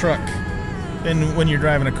driving a truck than when you're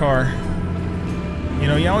driving a car. You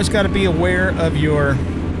know, you always got to be aware of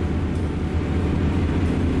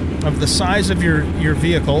the size of your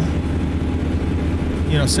vehicle.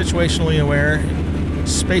 You know, situationally aware,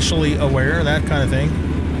 spatially aware, that kind of thing.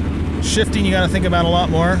 Shifting, you got to think about a lot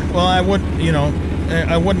more. Well, I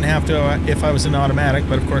wouldn't have to if I was in automatic,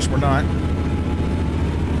 but of course we're not.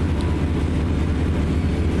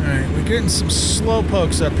 All right, we're getting some slow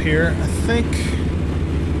pokes up here. I think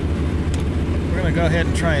we're gonna go ahead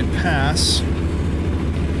and try and pass.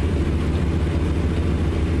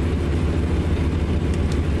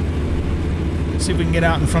 See if we can get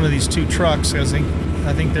out in front of these two trucks, because I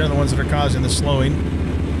think they're the ones that are causing the slowing.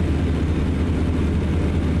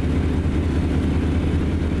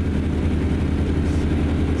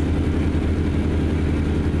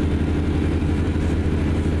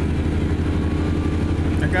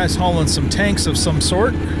 That guy's hauling some tanks of some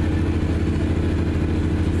sort.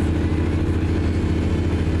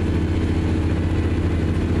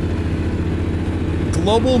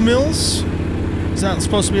 Global Mills? Is that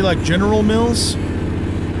supposed to be like General Mills?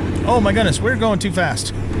 Oh my goodness, we're going too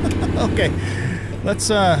fast. Okay, let's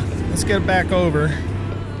get it back over.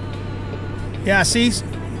 Yeah, see,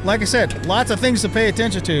 like I said, lots of things to pay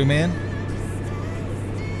attention to, man.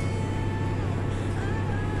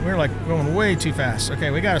 We're like going way too fast. Okay,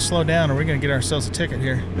 we got to slow down or we're going to get ourselves a ticket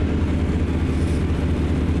here.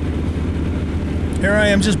 Here I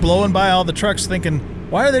am just blowing by all the trucks thinking,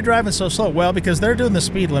 why are they driving so slow? Well, because they're doing the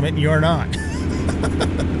speed limit and you're not.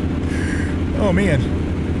 Oh, man.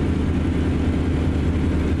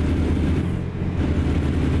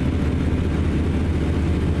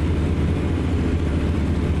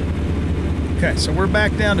 Okay, so we're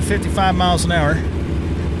back down to 55 miles an hour,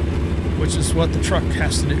 which is what the truck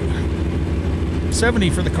has to do.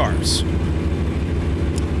 70 for the cars.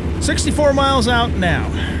 64 miles out now.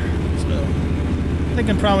 So,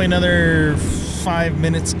 thinking probably another 5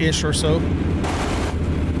 minutes-ish or so.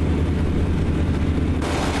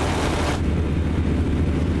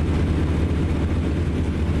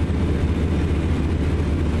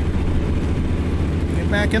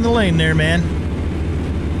 Get back in the lane there, man.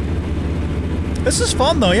 This is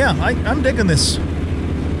fun, though, yeah. I'm digging this. A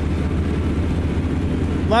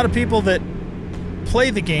lot of people that play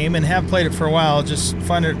the game and have played it for a while just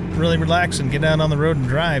find it really relaxing, get out on the road and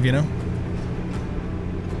drive, you know?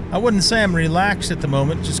 I wouldn't say I'm relaxed at the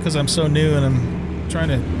moment just because I'm so new and I'm trying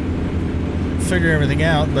to figure everything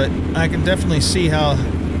out, but I can definitely see how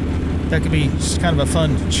that could be just kind of a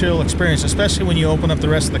fun, chill experience, especially when you open up the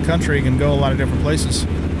rest of the country. You can go a lot of different places.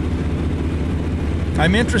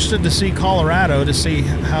 I'm interested to see Colorado to see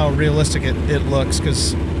how realistic it looks,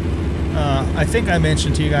 because I think I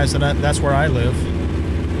mentioned to you guys that that's where I live.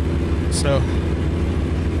 So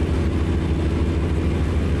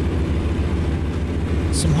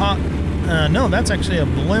some hot no, that's actually a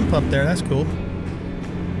blimp up there. That's cool.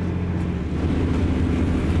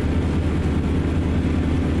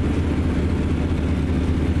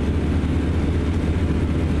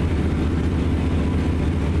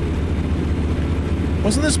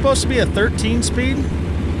 Wasn't this supposed to be a 13 speed?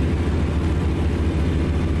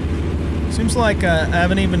 Seems like I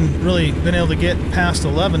haven't even really been able to get past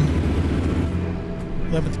 11th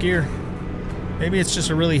gear. Maybe it's just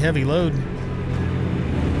a really heavy load.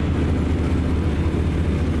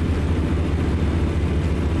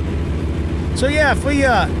 So yeah,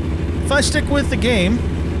 if I stick with the game,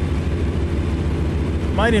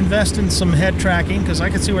 might invest in some head tracking, because I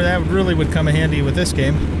could see where that really would come in handy with this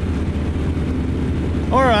game.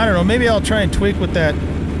 Or, I don't know, maybe I'll try and tweak with that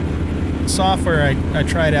software I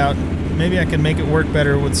tried out. Maybe I can make it work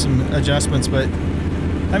better with some adjustments, but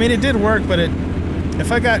I mean, it did work, but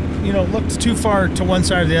if I got, you know, looked too far to one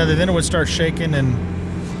side or the other, then it would start shaking and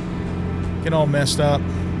get all messed up.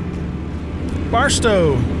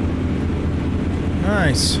 Barstow.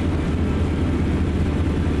 Nice.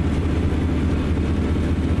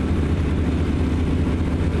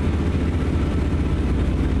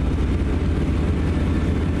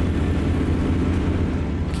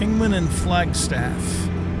 Kingman and Flagstaff.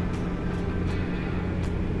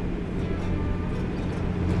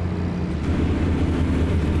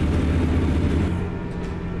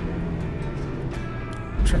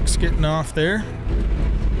 Truck's getting off there.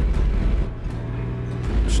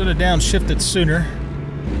 Should have downshifted sooner.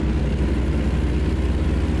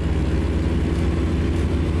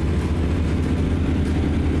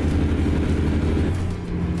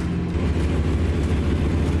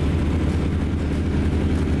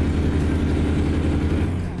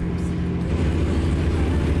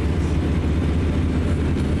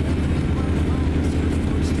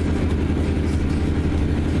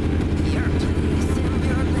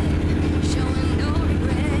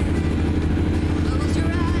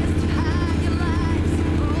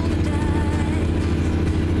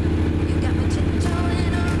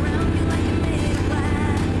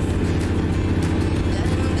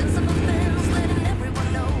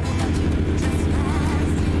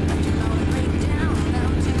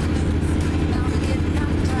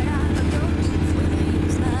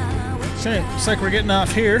 Okay, looks like we're getting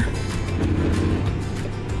off here.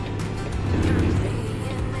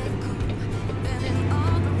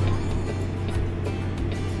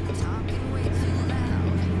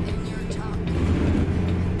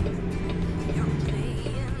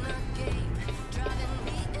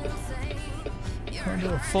 We're going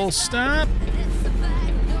to a full stop.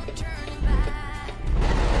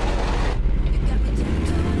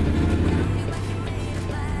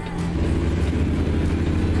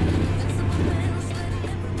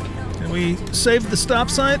 We saved the stop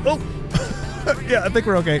sign. Oh, yeah, I think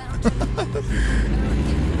we're okay.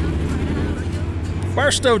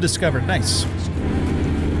 Barstow discovered. Nice.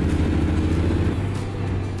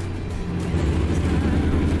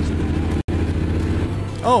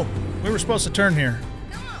 Oh, we were supposed to turn here.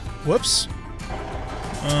 Whoops.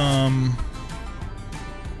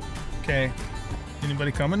 Okay.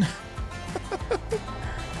 Anybody coming?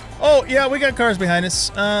 Oh, yeah, we got cars behind us.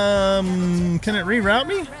 Can it reroute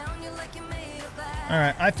me?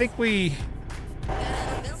 Alright, I think we...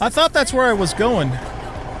 I thought that's where I was going.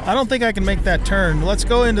 I don't think I can make that turn. Let's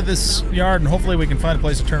go into this yard and hopefully we can find a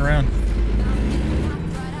place to turn around.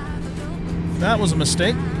 That was a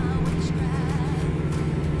mistake.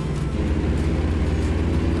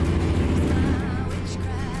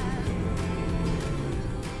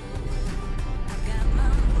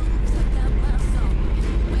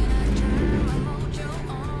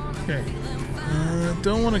 Okay.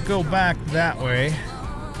 Don't want to go back that way.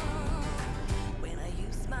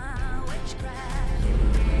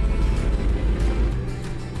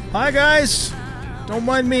 Hi guys! Don't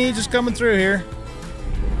mind me, just coming through here.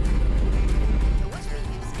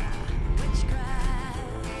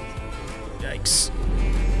 Yikes.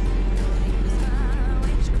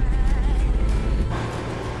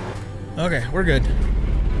 Okay, we're good.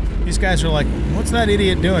 These guys are like, what's that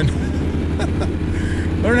idiot doing?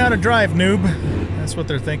 Learn how to drive, noob. That's what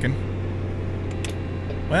they're thinking.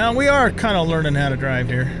 Well, we are kind of learning how to drive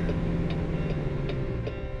here.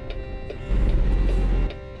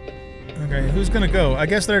 Okay, who's gonna go? I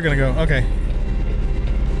guess they're gonna go. Okay.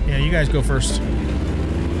 Yeah, you guys go first.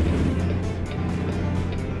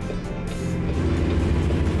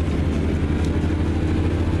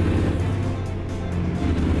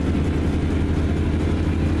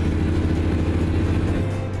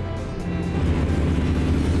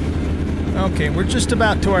 Okay, we're just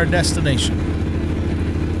about to our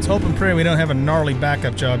destination. Let's hope and pray we don't have a gnarly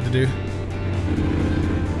backup job to do.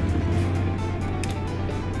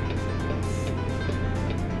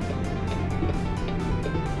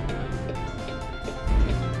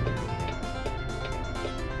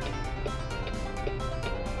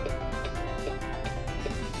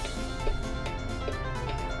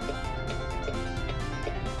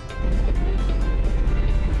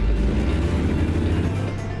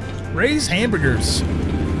 Ray's Hamburgers.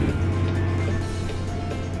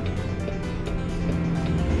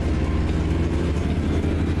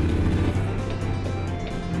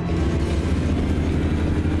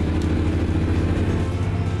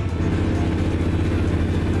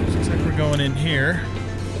 Looks like we're going in here.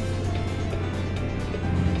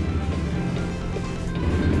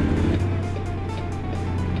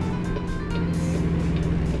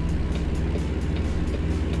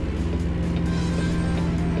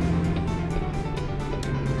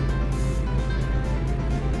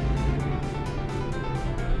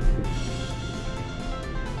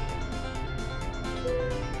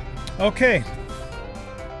 Okay.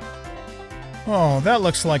 Oh, that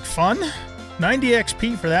looks like fun. 90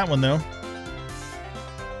 XP for that one, though.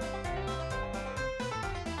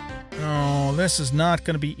 Oh, this is not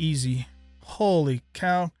going to be easy. Holy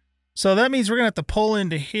cow. So that means we're going to have to pull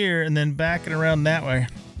into here and then back it around that way.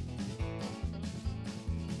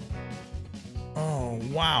 Oh,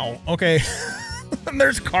 wow. Okay.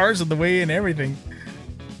 There's cars in the way and everything.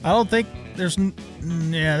 I don't think there's...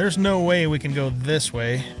 Yeah, there's no way we can go this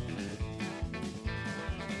way.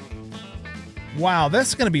 Wow,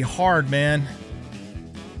 that's gonna be hard, man.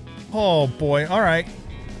 Oh boy, alright.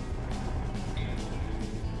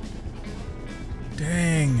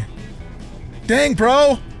 Dang. Dang,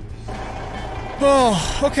 bro!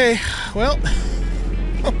 Oh, okay. Well,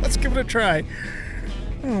 let's give it a try.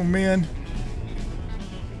 Oh, man.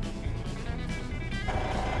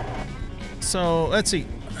 So, let's see.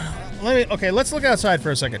 Okay, let's look outside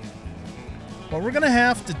for a second. What we're gonna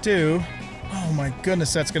have to do... Oh my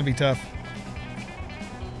goodness, that's gonna be tough.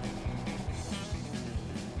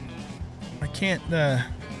 Can't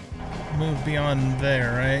move beyond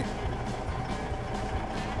there, right?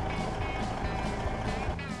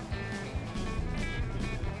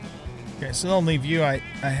 Okay, so the only view I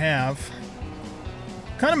have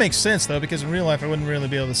kind of makes sense though, because in real life I wouldn't really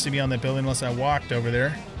be able to see beyond that building unless I walked over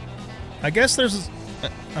there. I guess there's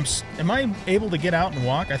am I able to get out and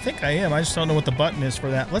walk? I think I am. I just don't know what the button is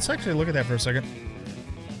for that. Let's actually look at that for a second.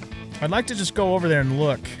 I'd like to just go over there and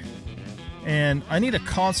look. And I need to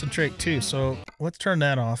concentrate too, so let's turn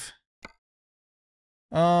that off.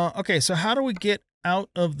 Okay, so how do we get out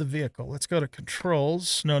of the vehicle? Let's go to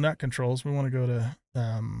controls. No, not controls. We want to go to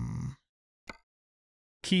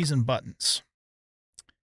keys and buttons.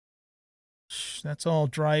 That's all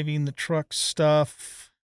driving the truck stuff.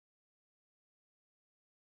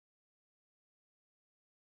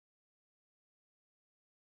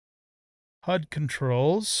 HUD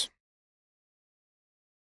controls.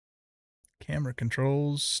 Camera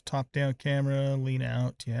controls. Top-down camera. Lean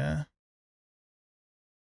out. Yeah.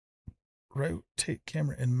 Rotate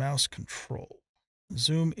camera and mouse control.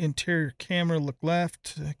 Zoom interior camera. Look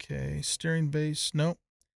left. Okay. Steering base. Nope.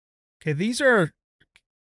 Okay, these are...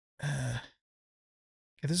 okay,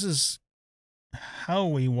 this is how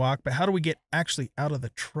we walk, but how do we get actually out of the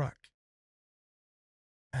truck?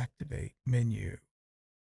 Activate menu.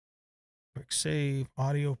 Quick save,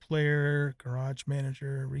 audio player, garage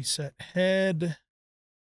manager, reset head.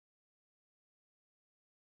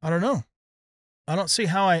 I don't know. I don't see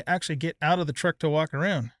how I actually get out of the truck to walk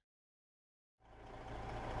around.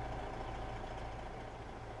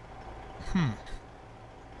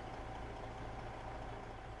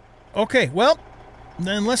 Okay, well,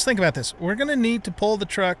 then let's think about this. We're going to need to pull the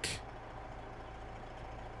truck.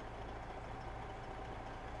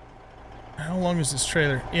 How long is this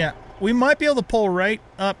trailer? Yeah, we might be able to pull right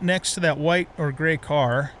up next to that white or gray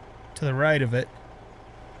car to the right of it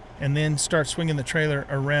and then start swinging the trailer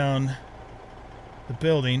around the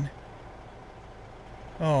building.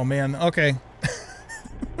 Oh, man. Okay.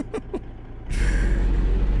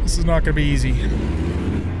 This is not going to be easy.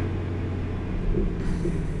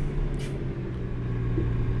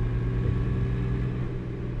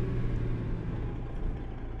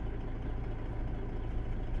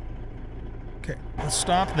 Okay, let's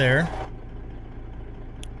stop there.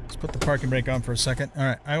 Let's put the parking brake on for a second. All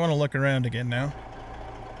right, I want to look around again now.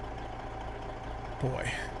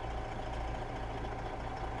 Boy.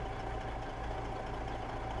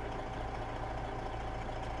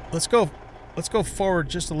 Let's go forward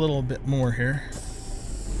just a little bit more here.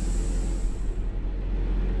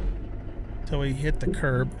 Till we hit the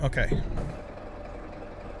curb. Okay.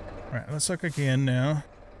 All right, let's look again now.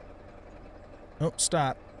 Oh,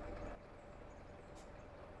 stop.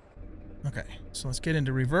 Okay, so let's get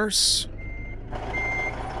into reverse.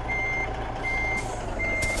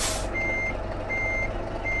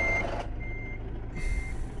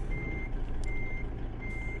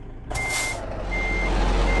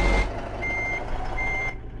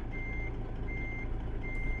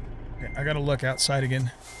 Okay, I gotta look outside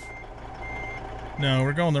again. No,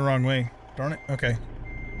 we're going the wrong way. Darn it. Okay.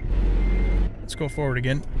 Let's go forward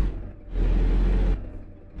again.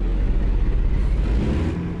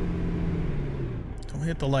 Don't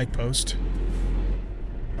hit the light post.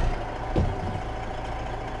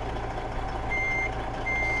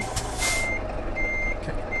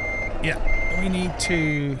 Okay. Yeah, we need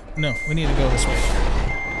to... No, we need to go this way.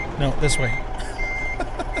 No, this way.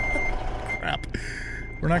 Crap.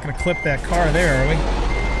 We're not going to clip that car there, are we?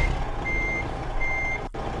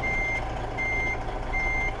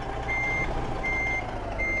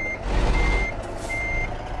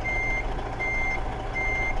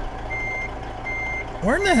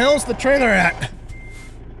 Where in the hell's the trailer at?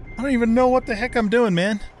 I don't even know what the heck I'm doing,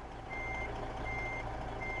 man.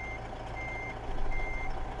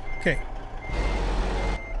 Okay.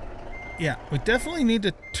 Yeah, we definitely need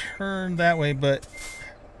to turn that way, but...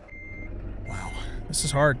 Wow, this is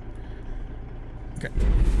hard. Okay,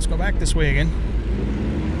 let's go back this way again.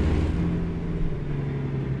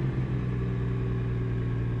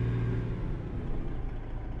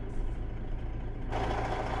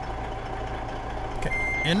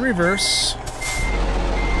 In reverse.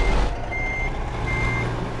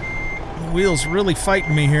 The wheel's really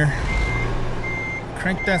fighting me here.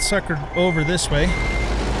 Crank that sucker over this way.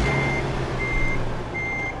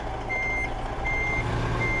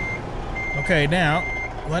 Okay, now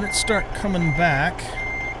let it start coming back.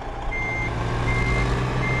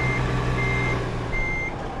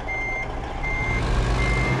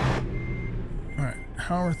 Alright,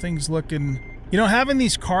 how are things looking? You know, having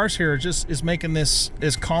these cars here just is making this,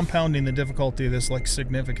 is compounding the difficulty of this, like,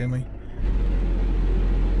 significantly.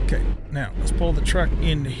 Okay, now, let's pull the truck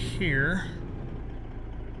in here.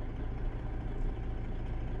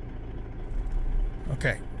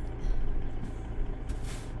 Okay.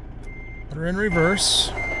 Put her in reverse.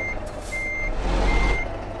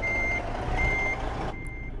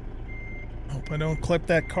 Hope I don't clip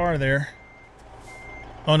that car there.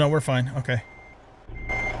 Oh, no, we're fine. Okay.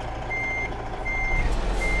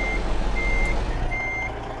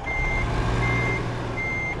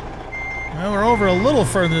 Well, we're over a little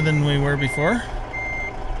further than we were before.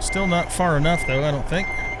 Still not far enough, though, I don't think.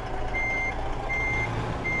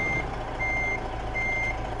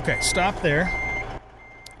 Okay, stop there.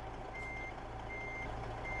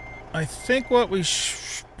 I think what we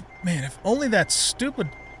man, if only that stupid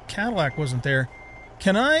Cadillac wasn't there.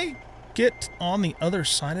 Can I get on the other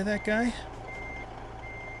side of that guy?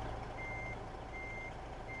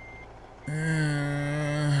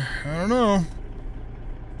 I don't know.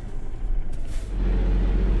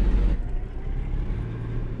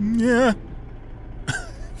 Yeah.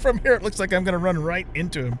 From here, it looks like I'm going to run right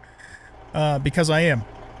into him. Because I am.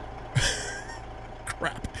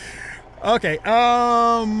 Crap. Okay,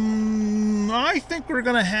 I think we're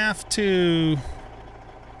going to have to...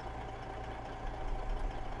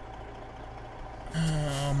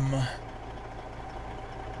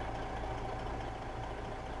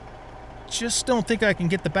 just don't think I can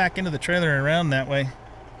get the back end of the trailer around that way.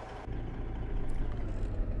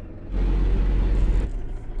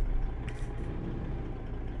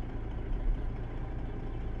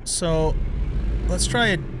 So, let's try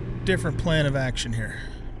a different plan of action here.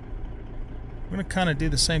 We're going to kind of do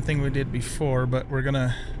the same thing we did before, but we're going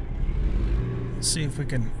to see if we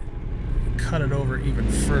can cut it over even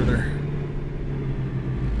further.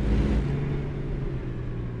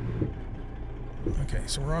 Okay,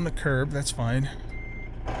 so we're on the curb, that's fine.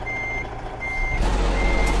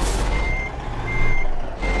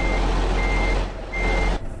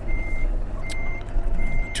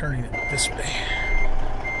 Turning it this way.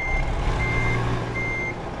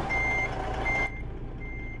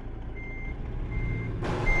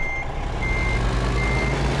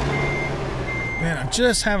 Man, I'm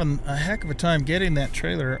just having a heck of a time getting that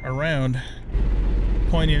trailer around,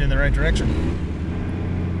 pointing in the right direction.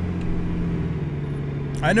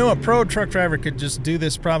 I know a pro truck driver could just do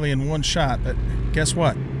this probably in one shot, but guess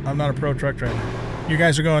what? I'm not a pro truck driver. You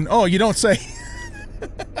guys are going, oh, you don't say.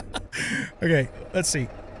 Okay, let's see.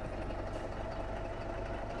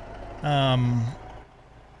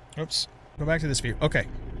 Oops. Go back to this view. Okay.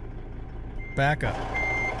 Back up.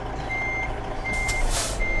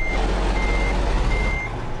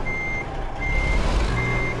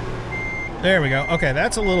 There we go. Okay,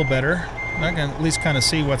 that's a little better. I can at least kind of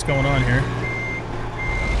see what's going on here.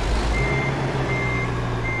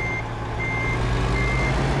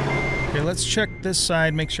 Okay, let's check this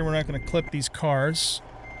side, make sure we're not going to clip these cars.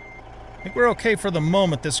 I think we're okay for the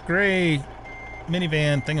moment. This gray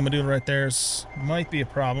minivan thingamadoodle right there might be a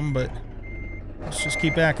problem, but let's just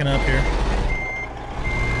keep backing up here.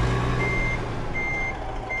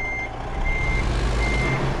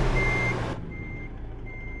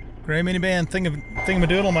 Gray minivan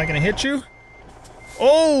thingamadoodle, am I going to hit you?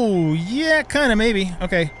 Oh, yeah, kind of, maybe.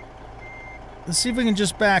 Okay. Let's see if we can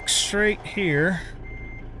just back straight here.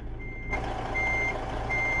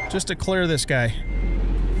 Just to clear this guy.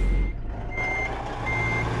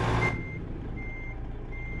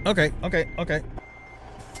 Okay, okay, okay.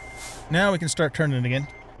 Now we can start turning it again.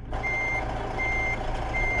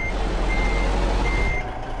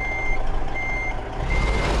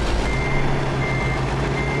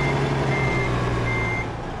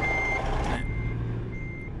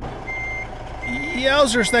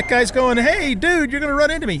 Yowzers, that guy's going, hey, dude, you're going to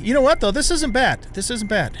run into me. You know what, though? This isn't bad. This isn't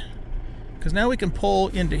bad. Because now we can pull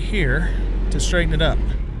into here to straighten it up.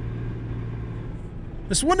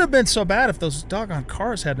 This wouldn't have been so bad if those doggone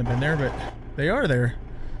cars hadn't been there, but they are there.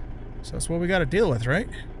 So that's what we got to deal with, right?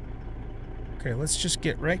 Okay, let's just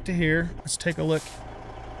get right to here. Let's take a look.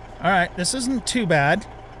 Alright, this isn't too bad.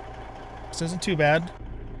 This isn't too bad.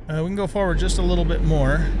 We can go forward just a little bit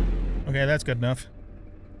more. Okay, that's good enough.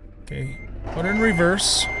 Okay, put it in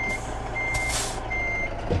reverse.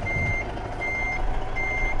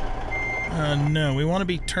 No, we want to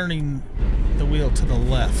be turning the wheel to the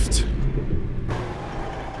left.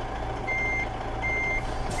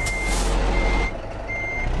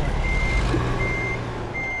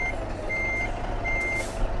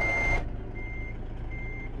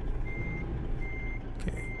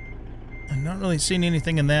 Okay. I'm not really seeing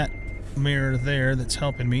anything in that mirror there that's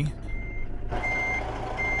helping me.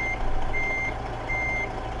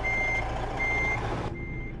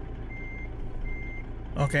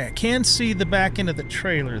 Okay, I can see the back end of the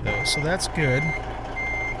trailer, though, so that's good.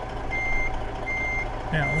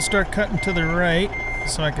 Now, let's start cutting to the right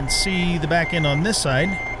so I can see the back end on this side.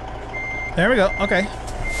 There we go, okay.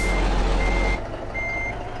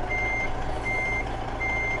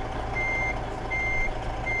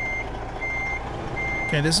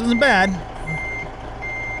 Okay, this isn't bad.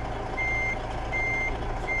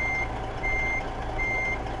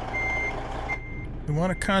 We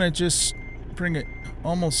want to kind of just bring it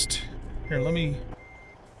almost... Here, let me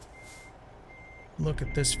look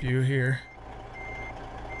at this view here.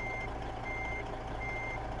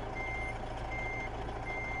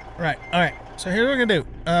 Right, alright. So here's what we're gonna do.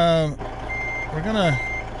 We're gonna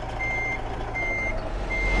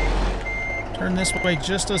turn this way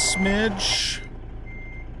just a smidge.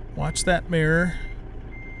 Watch that mirror.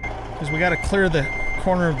 Because we gotta clear the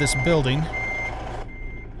corner of this building.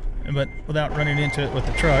 but without running into it with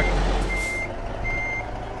the truck.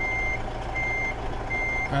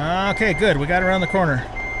 Okay, good. We got around the corner.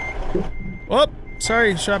 Whoop!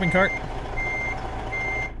 Sorry, shopping cart.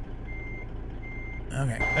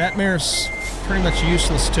 Okay, that mirror's pretty much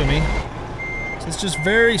useless to me. So let's just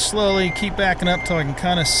very slowly keep backing up till I can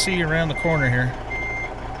kind of see around the corner here.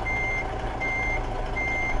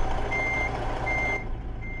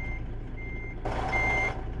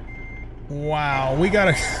 Wow, we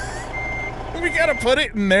gotta we gotta put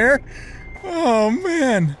it in there. Oh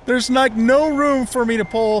man, there's like no room for me to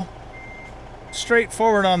pull straight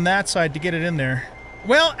forward on that side to get it in there.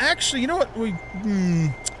 Well, actually, you know what?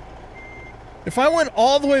 If I went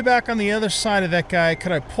all the way back on the other side of that guy,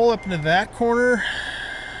 could I pull up into that corner?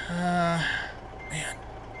 Man.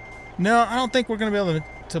 No, I don't think we're going to be able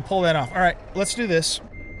to pull that off. All right, let's do this.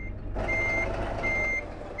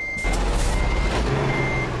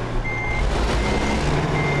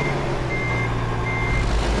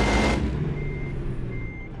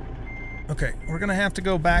 Okay, we're going to have to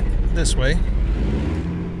go back this way.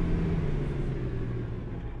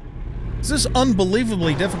 This is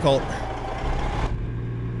unbelievably difficult.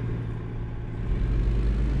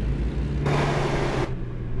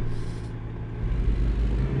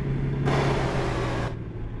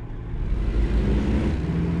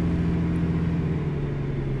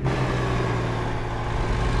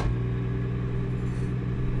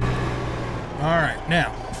 Alright,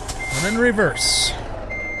 now, I'm in reverse.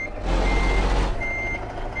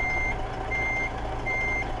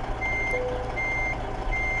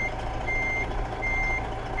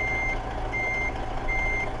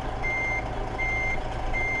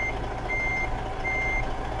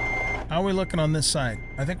 How are we looking on this side?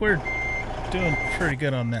 I think we're doing pretty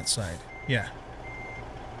good on that side. Yeah.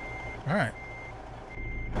 Alright.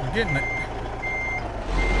 We're getting it.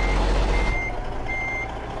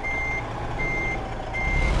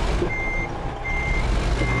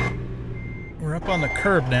 We're up on the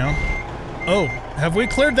curb now. Oh, have we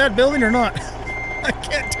cleared that building or not? I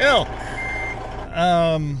can't tell.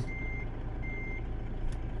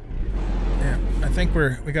 Yeah, I think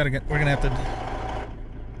we're gonna have to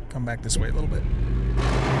come back this way a little bit.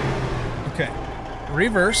 Okay.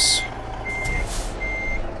 Reverse.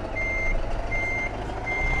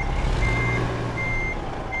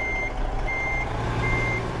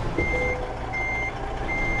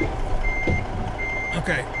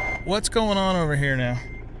 Okay. What's going on over here now?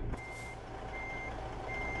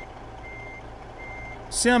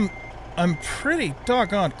 See, I'm pretty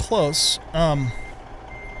doggone close. We're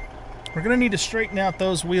gonna need to straighten out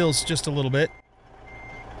those wheels just a little bit,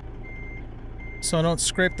 so I don't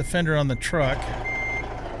scrape the fender on the truck. Go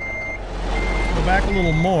back a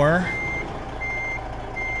little more.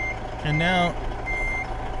 And now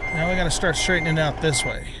we gotta start straightening it out this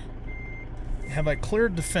way. Have I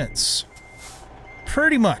cleared the fence?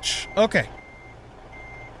 Pretty much. Okay.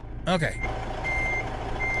 Okay.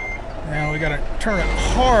 Now we gotta turn it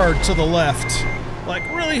hard to the left. Like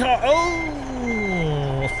really hard.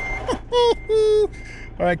 Oh!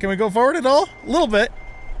 Alright, can we go forward at all? A little bit.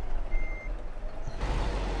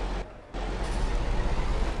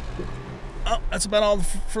 Oh, that's about all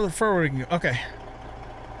further forward we can go. Okay.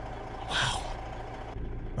 Wow.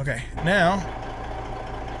 Okay, now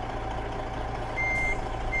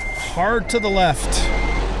hard to the left.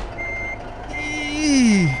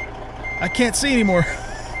 Eee! I can't see anymore.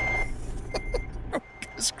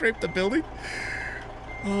 Scrape the building.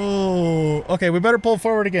 Oh, okay, we better pull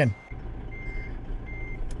forward again.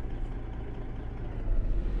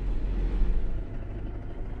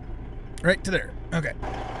 Right to there. Okay.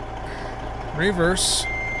 Reverse.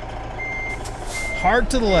 Hard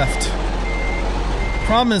to the left.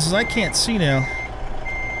 Problem is I can't see now.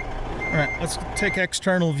 Alright, let's take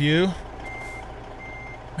external view.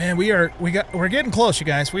 Man, we're getting close, you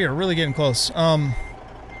guys. We are really getting close.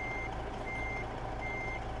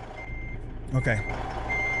 Okay.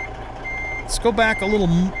 Let's go back a little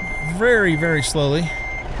very, very slowly.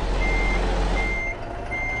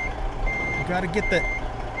 We gotta get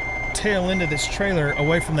that tail end of this trailer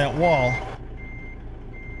away from that wall.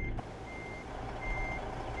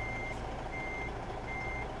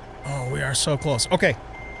 Oh, we are so close. Okay.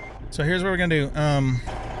 So here's what we're gonna do.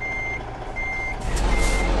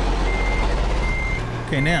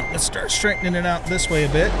 Okay, now let's start straightening it out this way a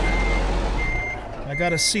bit. I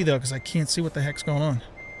gotta see though, because I can't see what the heck's going on.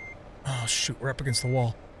 Oh shoot, we're up against the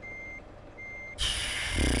wall.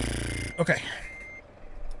 Okay.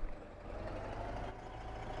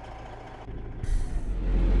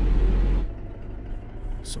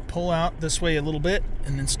 So pull out this way a little bit,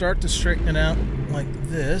 and then start to straighten it out like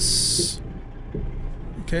this.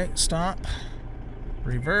 Okay, stop.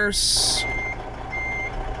 Reverse.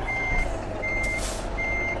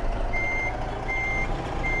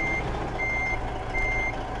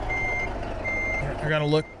 I gotta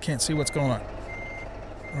look. Can't see what's going on.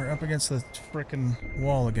 We're up against the frickin'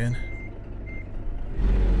 wall again.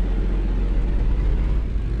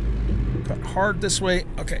 Cut hard this way.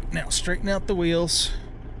 Okay, now straighten out the wheels.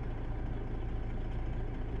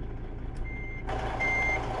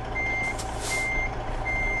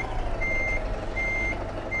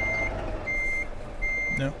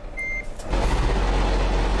 No.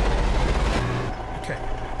 Okay,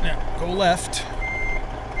 now go left.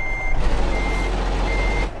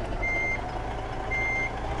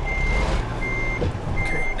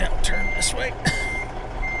 Okay, now turn this way.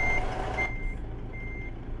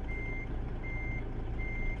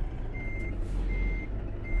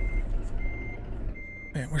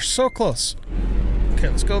 Man, we're so close. Okay,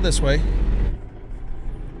 let's go this way.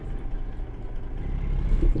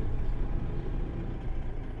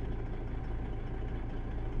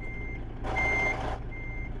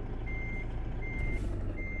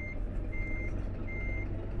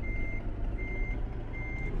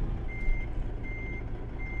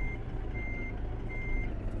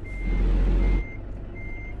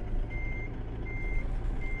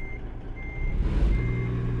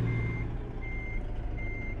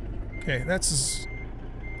 Okay, that's as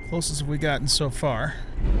close as we've gotten so far.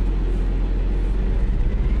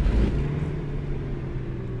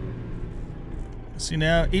 See,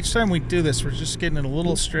 now, each time we do this, we're just getting it a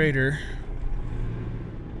little straighter.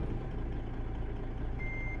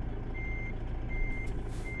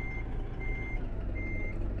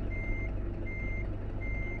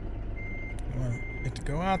 I want it to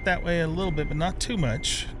go out that way a little bit, but not too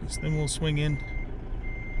much, because then we'll swing in.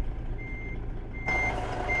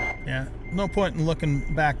 Yeah, no point in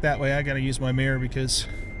looking back that way. I gotta use my mirror because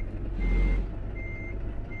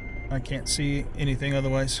I can't see anything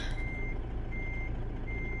otherwise.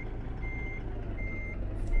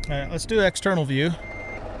 Alright, let's do external view.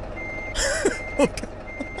 Look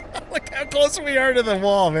how close we are to the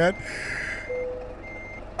wall, man.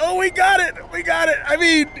 Oh, we got it! We got it! I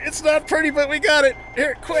mean, it's not pretty, but we got it!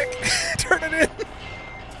 Here, quick! Turn it in!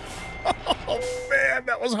 Oh, man,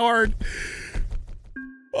 that was hard.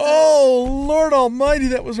 Oh, Lord almighty,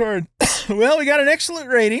 that was hard. Well, we got an excellent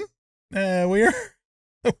rating. We earned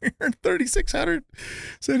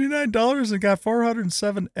 $3,679 and got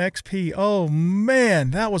 407 XP. Oh,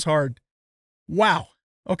 man, that was hard. Wow.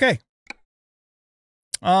 Okay.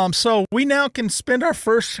 So we now can spend our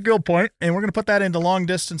first skill point, and we're going to put that into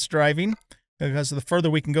long-distance driving, because the further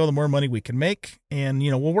we can go, the more money we can make. And, you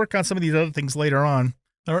know, we'll work on some of these other things later on.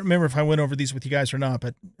 I don't remember if I went over these with you guys or not,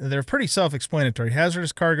 but they're pretty self-explanatory.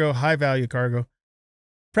 Hazardous cargo, high-value cargo.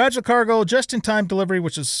 Fragile cargo, just-in-time delivery,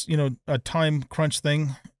 which is, you know, a time crunch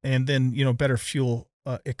thing. And then, you know, better fuel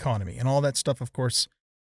economy. And all that stuff, of course,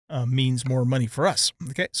 means more money for us.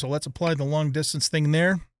 Okay, so let's apply the long-distance thing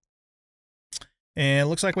there. And it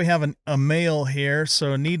looks like we have a mail here.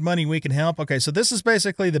 So need money, we can help. Okay, so this is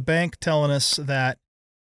basically the bank telling us that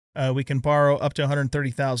we can borrow up to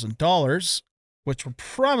 $130,000. Which we're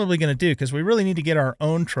probably going to do because we really need to get our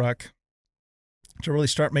own truck to really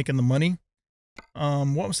start making the money.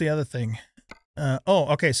 What was the other thing? Oh,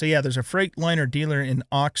 okay. So yeah, there's a Freightliner dealer in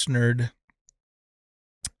Oxnard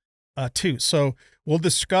too. So we'll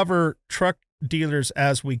discover truck dealers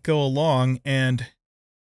as we go along, and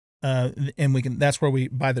we can. That's where we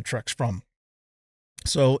buy the trucks from.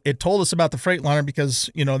 So it told us about the Freightliner because,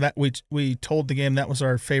 you know, that we told the game that was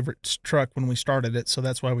our favorite truck when we started it. So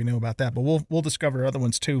that's why we knew about that. But we'll discover other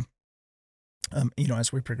ones too, you know,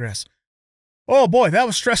 as we progress. Oh boy, that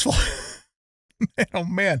was stressful. Man, oh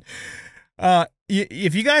man.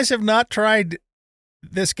 If you guys have not tried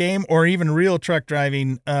this game or even real truck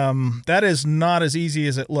driving, that is not as easy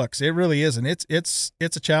as it looks. It really isn't. It's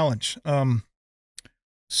a challenge.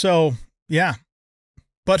 So yeah,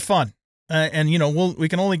 but fun. And, you know, we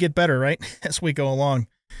can only get better, right, as we go along.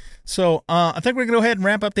 So I think we're going to go ahead and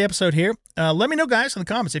wrap up the episode here. Let me know, guys, in the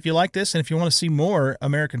comments if you like this and if you want to see more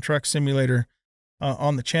American Truck Simulator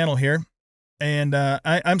on the channel here. And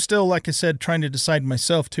I'm still, like I said, trying to decide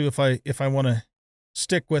myself, too, if I want to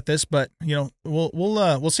stick with this. But, you know,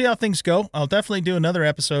 we'll see how things go. I'll definitely do another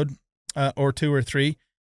episode or 2 or 3,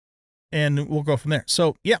 and we'll go from there.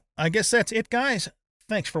 So, yeah, I guess that's it, guys.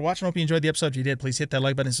 Thanks for watching. Hope you enjoyed the episode. If you did, please hit that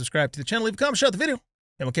like button and subscribe to the channel. Leave a comment, share the video,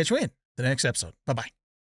 and we'll catch you in the next episode. Bye-bye.